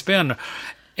experience been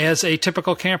as a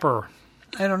typical camper?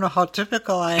 I don't know how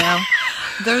typical I am.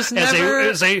 There's never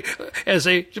as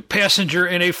a passenger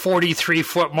in a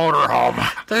 43-foot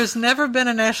motorhome. There's never been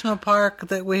a national park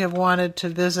that we have wanted to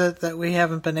visit that we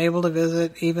haven't been able to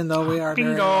visit, even though we are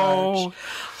very large.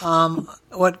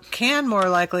 What can more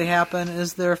likely happen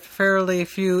is there are fairly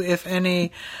few, if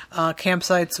any,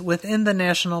 campsites within the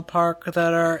national park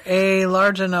that are A,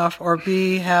 large enough, or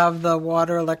B, have the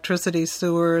water, electricity,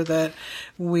 sewer that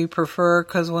we prefer,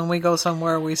 because when we go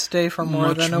somewhere, we stay for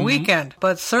more than a weekend.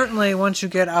 But certainly once you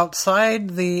get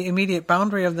outside the immediate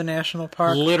boundary of the national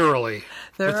park, literally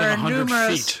there within are 100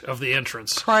 numerous feet of the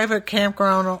entrance, private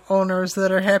campground owners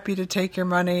that are happy to take your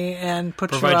money and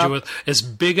provide you with as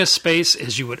big a space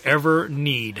as you would ever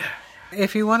need.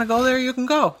 If you want to go there, you can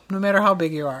go, no matter how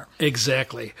big you are.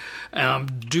 Exactly.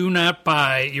 Do not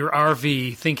buy your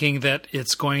RV thinking that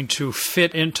it's going to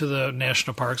fit into the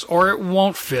national parks, or it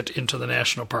won't fit into the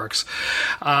national parks.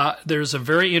 There's a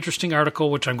very interesting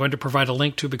article, which I'm going to provide a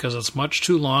link to because it's much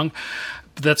too long,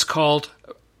 that's called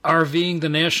RVing the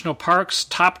National Parks,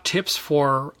 Top Tips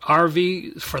for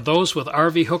those with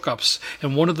RV hookups.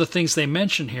 And one of the things they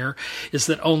mention here is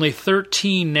that only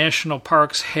 13 national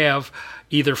parks have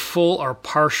either full or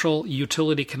partial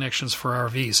utility connections for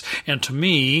RVs. And to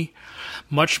me,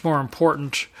 much more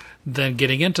important than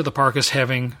getting into the park is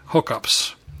having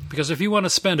hookups. Because if you want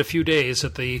to spend a few days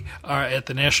at the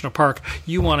national park,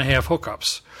 you want to have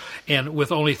hookups. And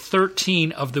with only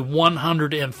 13 of the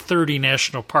 130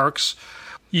 national parks,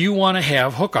 you want to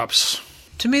have hookups.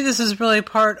 To me, this is really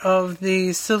part of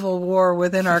the civil war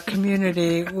within our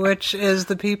community, which is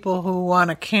the people who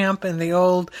want to camp in the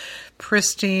old,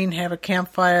 pristine, have a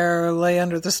campfire, lay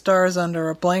under the stars under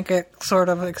a blanket sort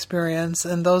of experience,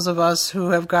 and those of us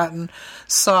who have gotten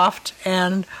soft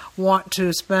and want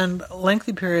to spend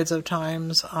lengthy periods of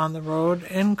times on the road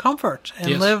in comfort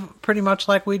and live pretty much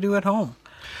like we do at home.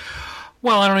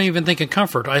 Well, I don't even think in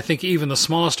comfort. I think even the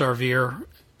smallest RVer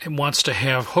wants to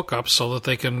have hookups so that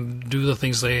they can do the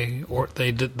things they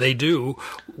do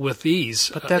with ease.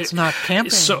 But that's not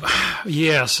camping. So,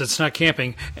 yes, it's not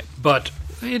camping, but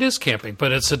it is camping.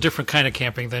 But it's a different kind of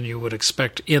camping than you would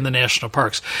expect in the national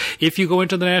parks. If you go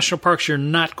into the national parks, you're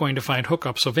not going to find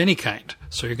hookups of any kind.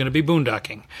 So you're going to be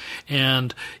boondocking.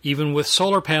 And even with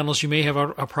solar panels, you may have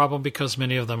a problem because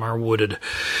many of them are wooded.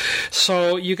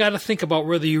 So you got to think about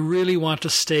whether you really want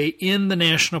to stay in the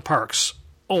national parks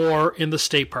or in the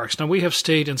state parks. Now, we have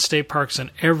stayed in state parks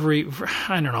in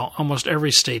almost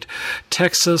every state.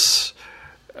 Texas,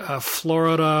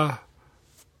 Florida.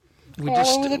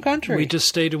 All over the country. We just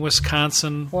stayed in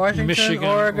Wisconsin, Washington, Michigan,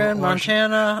 Oregon,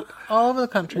 Montana, all over the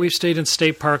country. We've stayed in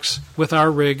state parks with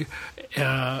our rig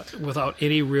without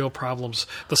any real problems.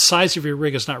 The size of your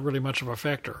rig is not really much of a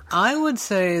factor. I would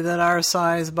say that our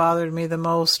size bothered me the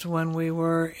most when we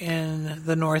were in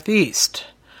the Northeast.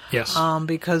 Yes.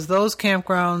 Because those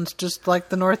campgrounds, just like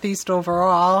the Northeast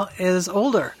overall, is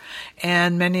older.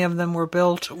 And many of them were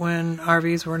built when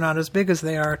RVs were not as big as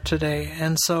they are today.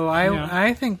 And so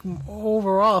I think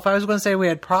overall, if I was going to say we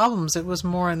had problems, it was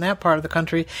more in that part of the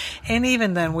country. And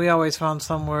even then, we always found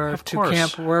somewhere to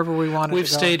camp wherever we wanted to go. We've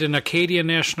stayed in Acadia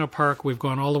National Park. We've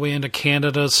gone all the way into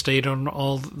Canada, stayed on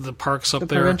all the parks up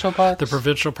there. Provincial parks? The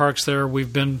provincial parks there.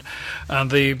 We've been on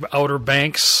the Outer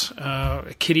Banks,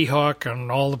 Kitty Hawk,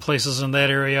 and all the places in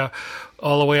that area,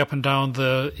 all the way up and down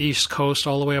the East Coast,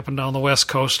 all the way up and down the West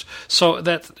Coast. So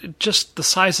that just the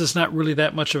size is not really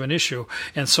that much of an issue.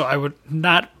 And so I would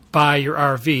not buy your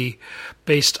RV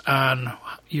based on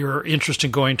your interest in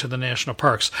going to the national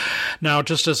parks. Now,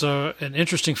 just as an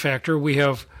interesting factor, we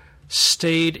have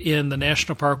stayed in the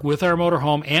national park with our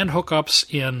motorhome and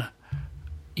hookups in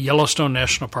Yellowstone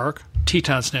National Park,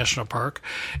 Tetons National Park,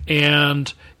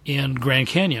 and in Grand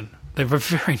Canyon. They have a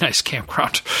very nice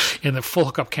campground, in the full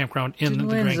hookup campground in the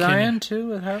Grand Canyon. Zion too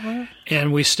with Heartland?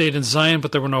 And we stayed in Zion,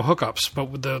 but there were no hookups.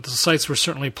 But the sites were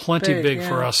certainly plenty big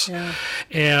for us. Yeah.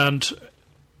 And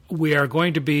we are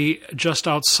going to be just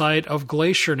outside of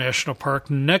Glacier National Park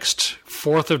next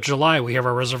 4th of July. We have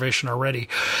our reservation already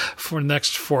for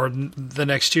the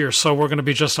next year. So we're going to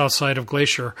be just outside of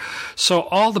Glacier. So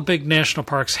all the big national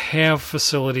parks have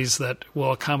facilities that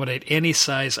will accommodate any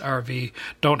size RV.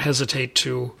 Don't hesitate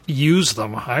to use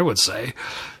them, I would say.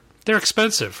 They're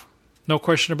expensive, no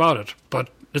question about it, but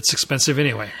it's expensive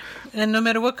anyway. And no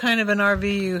matter what kind of an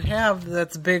RV you have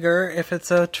that's bigger, if it's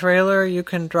a trailer, you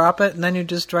can drop it, and then you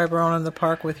just drive around in the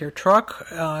park with your truck.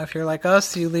 If you're like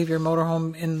us, you leave your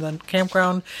motorhome in the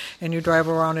campground, and you drive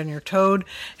around in your Toad.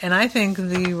 And I think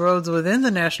the roads within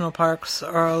the national parks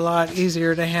are a lot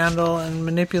easier to handle and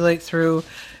manipulate through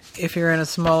if you're in a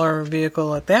smaller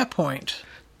vehicle at that point.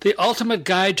 The Ultimate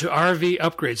Guide to RV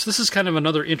Upgrades. This is kind of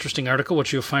another interesting article,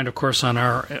 which you'll find, of course, on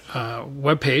our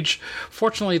webpage.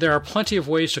 Fortunately, there are plenty of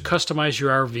ways to customize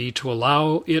your RV to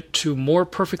allow it to more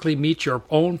perfectly meet your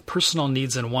own personal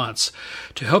needs and wants.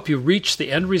 To help you reach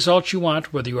the end result you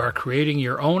want, whether you are creating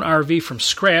your own RV from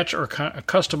scratch or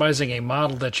customizing a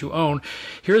model that you own,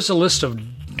 here's a list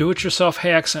of do-it-yourself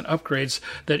hacks and upgrades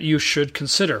that you should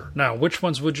consider. Now, which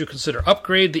ones would you consider?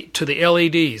 Upgrade to the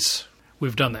LEDs.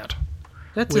 We've done that.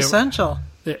 That's essential.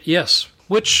 Yes,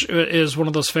 which is one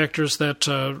of those factors that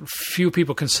few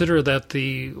people consider, that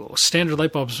the standard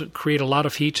light bulbs create a lot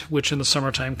of heat, which in the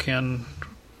summertime can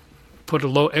put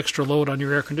a extra load on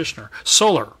your air conditioner.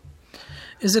 Solar.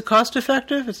 Is it cost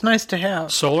effective? It's nice to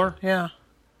have. Solar? Yeah.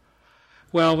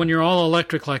 Well, when you're all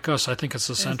electric like us, I think it's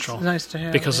essential. It's nice to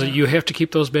have. Because you have to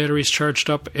keep those batteries charged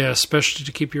up, especially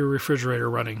to keep your refrigerator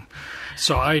running.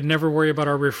 So I never worry about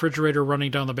our refrigerator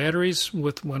running down the batteries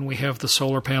when we have the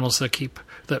solar panels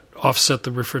that offset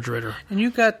the refrigerator. And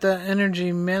you got the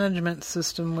energy management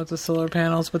system with the solar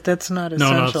panels, but that's not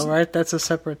essential, right? That's a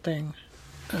separate thing.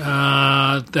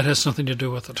 That has nothing to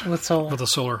do with it. With solar. With the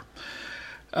solar.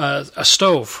 A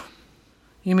stove.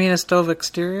 You mean a stove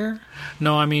exterior?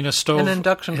 No, I mean a stove. An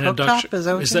induction cooktop? Is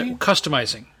that what you mean?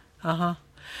 Customizing? Uh-huh.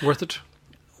 Worth it?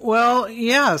 Well,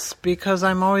 yes, because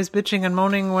I'm always bitching and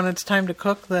moaning when it's time to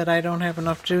cook that I don't have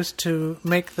enough juice to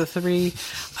make the 3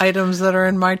 items that are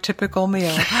in my typical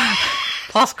meal,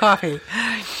 plus coffee.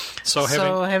 So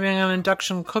having an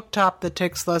induction cooktop that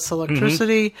takes less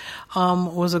electricity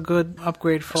was a good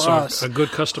upgrade for us. A good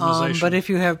customization. But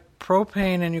if you have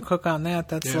propane and you cook on that,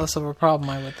 that's less of a problem,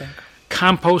 I would think.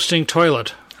 Composting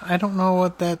toilet. I don't know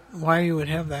why you would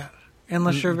have that,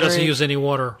 unless you're doesn't use any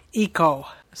water. Eco.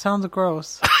 Sounds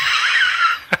gross.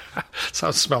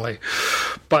 Sounds smelly.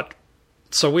 But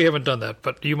so we haven't done that,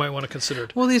 but you might want to consider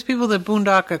it. Well, these people that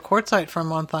boondock at Quartzsite for a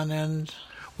month on end.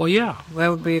 Well, yeah. That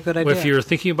would be a good idea. If you're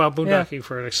thinking about boondocking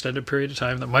for an extended period of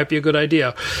time, that might be a good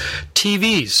idea.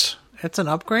 TVs. It's an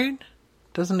upgrade?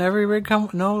 Doesn't every rig come?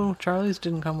 No, Charlie's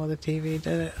didn't come with a TV,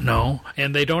 did it? No,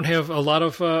 and they don't have a lot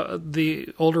of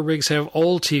the older rigs have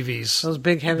old TVs. Those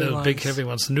big heavy ones. Big heavy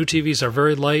ones. The new TVs are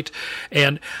very light,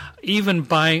 and even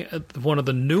buying one of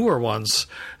the newer ones,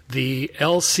 the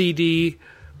LCD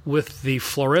with the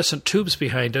fluorescent tubes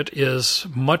behind it is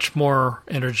much more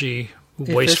energy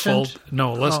wasteful.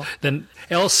 No, less than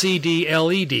LCD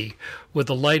LED, with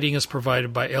the lighting is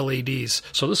provided by LEDs.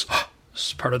 So this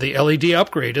is part of the LED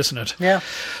upgrade, isn't it? Yeah.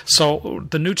 So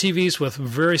the new TVs with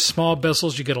very small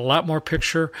bezels, you get a lot more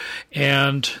picture,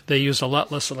 and they use a lot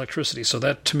less electricity. So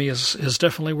that, to me, is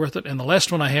definitely worth it. And the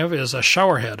last one I have is a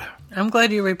shower head. I'm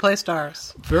glad you replaced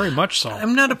ours. Very much so.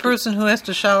 I'm not a person who has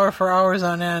to shower for hours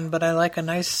on end, but I like a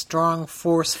nice, strong,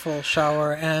 forceful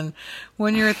shower. And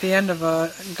when you're at the end of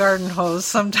a garden hose,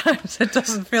 sometimes it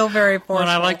doesn't feel very forceful. Well,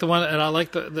 and I like the one, and I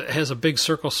like that has a big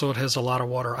circle, so it has a lot of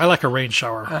water. I like a rain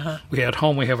shower. At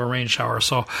home we have a rain shower,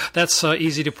 so that's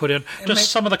easy to put in.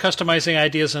 Some of the customizing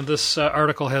ideas in this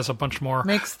article has a bunch more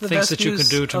things that you can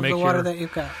do to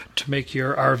make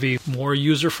your RV more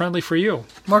user friendly for you,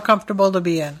 more comfortable to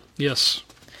be in. Yes.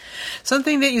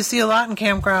 Something that you see a lot in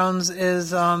campgrounds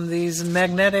is these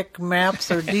magnetic maps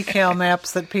or decal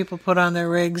maps that people put on their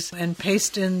rigs and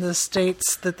paste in the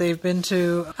states that they've been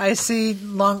to. I see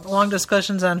long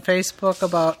discussions on Facebook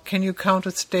about, can you count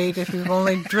a state if you've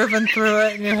only driven through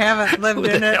it and you haven't lived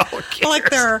in it?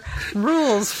 Like there are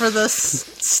rules for this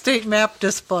state map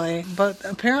display. But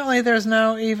apparently there's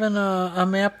now even a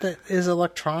map that is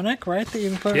electronic, right, that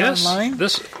you can put online.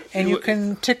 And you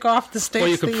can tick off the states.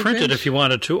 Well, you could print it if you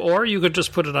wanted to, or you could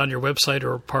just put it on your website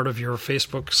or part of your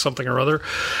Facebook something or other.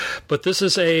 But this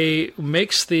is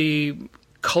makes the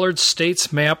colored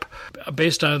states map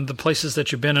based on the places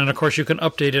that you've been, and of course you can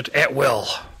update it at will.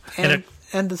 And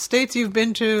the states you've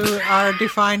been to are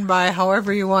defined by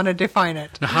however you want to define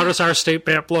it. Now, how does our state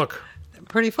map look?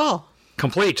 Pretty full.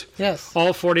 Complete. Yes.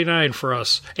 All 49 for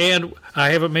us. And I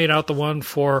haven't made out the one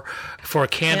for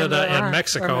Canada and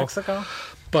Mexico.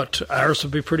 But ours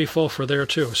would be pretty full for there,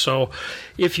 too. So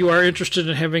if you are interested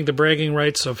in having the bragging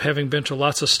rights of having been to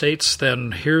lots of states,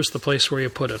 then here's the place where you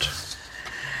put it.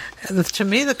 To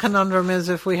me, the conundrum is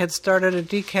if we had started a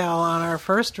decal on our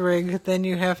first rig, then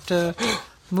you have to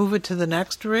move it to the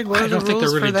next rig. What are the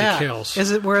rules for that? Decals.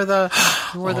 Is it where the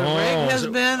rig has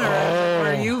been or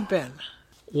where you've been?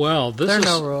 Well, there are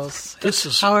no rules.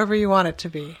 It's however you want it to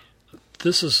be.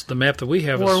 This is the map that we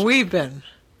have. Where we've been.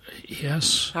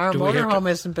 Yes. Our motorhome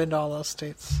hasn't been to all those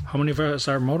states. How many of us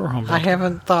are motorhome? I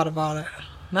haven't thought about it.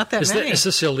 Not that many. Is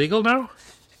this illegal now?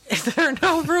 There are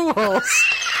no rules.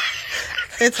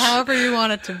 It's however you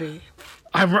want it to be.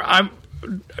 I'm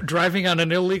driving on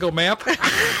an illegal map.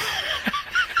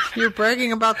 You're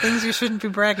bragging about things you shouldn't be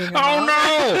bragging about. Oh,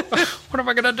 no! What am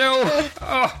I going to do?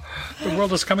 Oh, the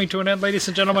world is coming to an end, ladies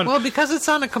and gentlemen. Well, because it's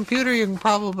on a computer, you can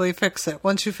probably fix it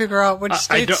once you figure out which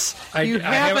states you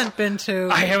haven't been to.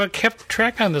 I haven't kept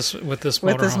track on this with this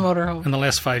motorhome in the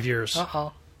last 5 years.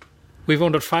 Uh-oh. We've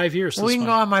owned it 5 years. We can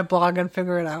go on my blog and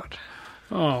figure it out.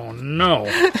 Oh, no.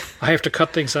 I have to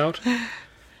cut things out?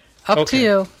 Up to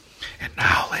you. And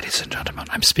now, ladies and gentlemen,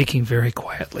 I'm speaking very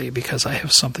quietly because I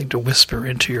have something to whisper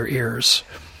into your ears.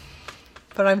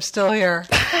 But I'm still here.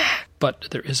 But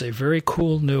there is a very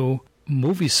cool new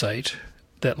movie site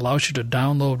that allows you to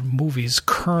download movies,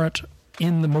 current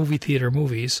in the movie theater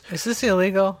movies. Is this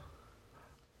illegal?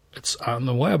 It's on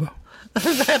the web.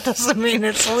 That doesn't mean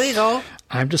it's legal.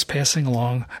 I'm just passing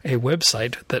along a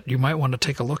website that you might want to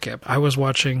take a look at. I was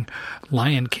watching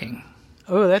Lion King.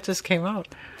 Oh, that just came out.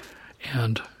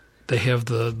 And they have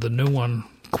the new one,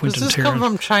 Does this come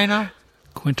from China?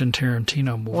 Quentin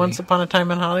Tarantino movie. Once Upon a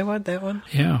Time in Hollywood, that one?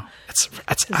 Yeah. Does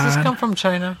this come from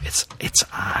China? It's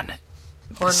on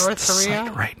or North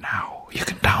Korea right now. You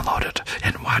can download it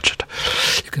and watch it.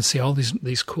 You can see all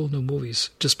these cool new movies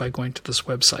just by going to this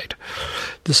website.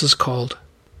 This is called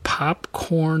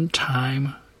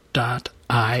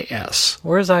popcorntime.is.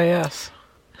 Where's IS?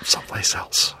 Someplace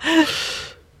else.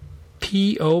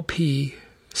 popcorntime,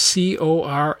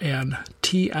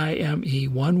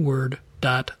 one word,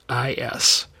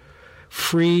 .is.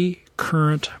 Free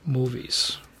current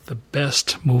movies. The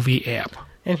best movie app.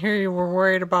 And here you were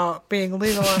worried about being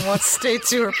legal on what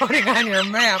states you were putting on your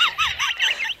map.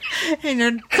 And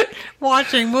you're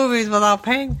watching movies without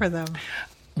paying for them.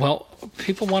 Well,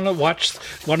 people want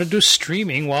to do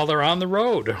streaming while they're on the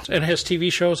road. It has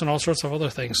TV shows and all sorts of other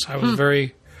things.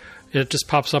 It just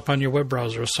pops up on your web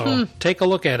browser, so take a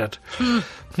look at it.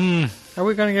 Are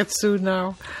we going to get sued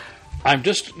now? I'm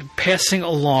just passing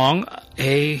along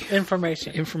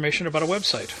information about a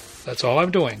website. That's all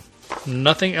I'm doing.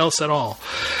 Nothing else at all.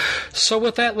 So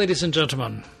with that, ladies and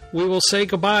gentlemen, we will say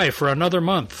goodbye for another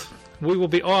month. We will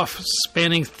be off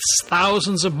spanning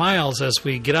thousands of miles as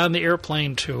we get on the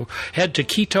airplane to head to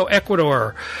Quito,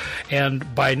 Ecuador.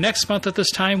 And by next month at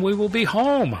this time, we will be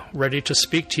home, ready to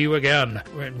speak to you again,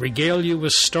 regale you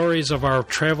with stories of our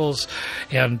travels,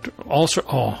 and also,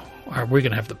 are we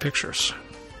going to have the pictures?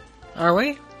 Are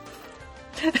we?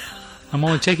 I'm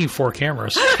only taking 4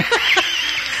 cameras.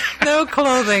 No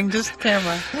clothing, just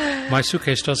camera. My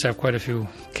suitcase does have quite a few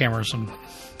cameras and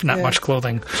not much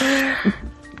clothing.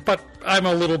 But I'm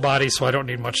a little body, so I don't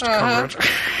need much to cover it.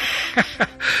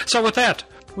 So with that,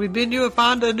 we bid you a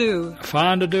fond adieu.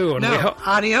 Fond adieu. And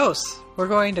adios. We're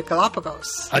going to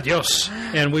Galapagos. Adios.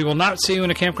 And we will not see you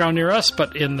in a campground near us,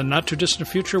 but in the not-too-distant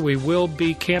future, we will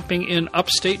be camping in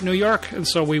upstate New York, and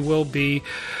so we will be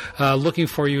looking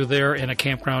for you there in a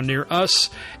campground near us,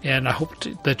 and I hope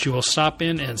that you will stop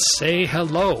in and say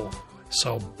hello.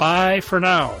 So bye for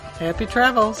now. Happy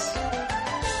travels.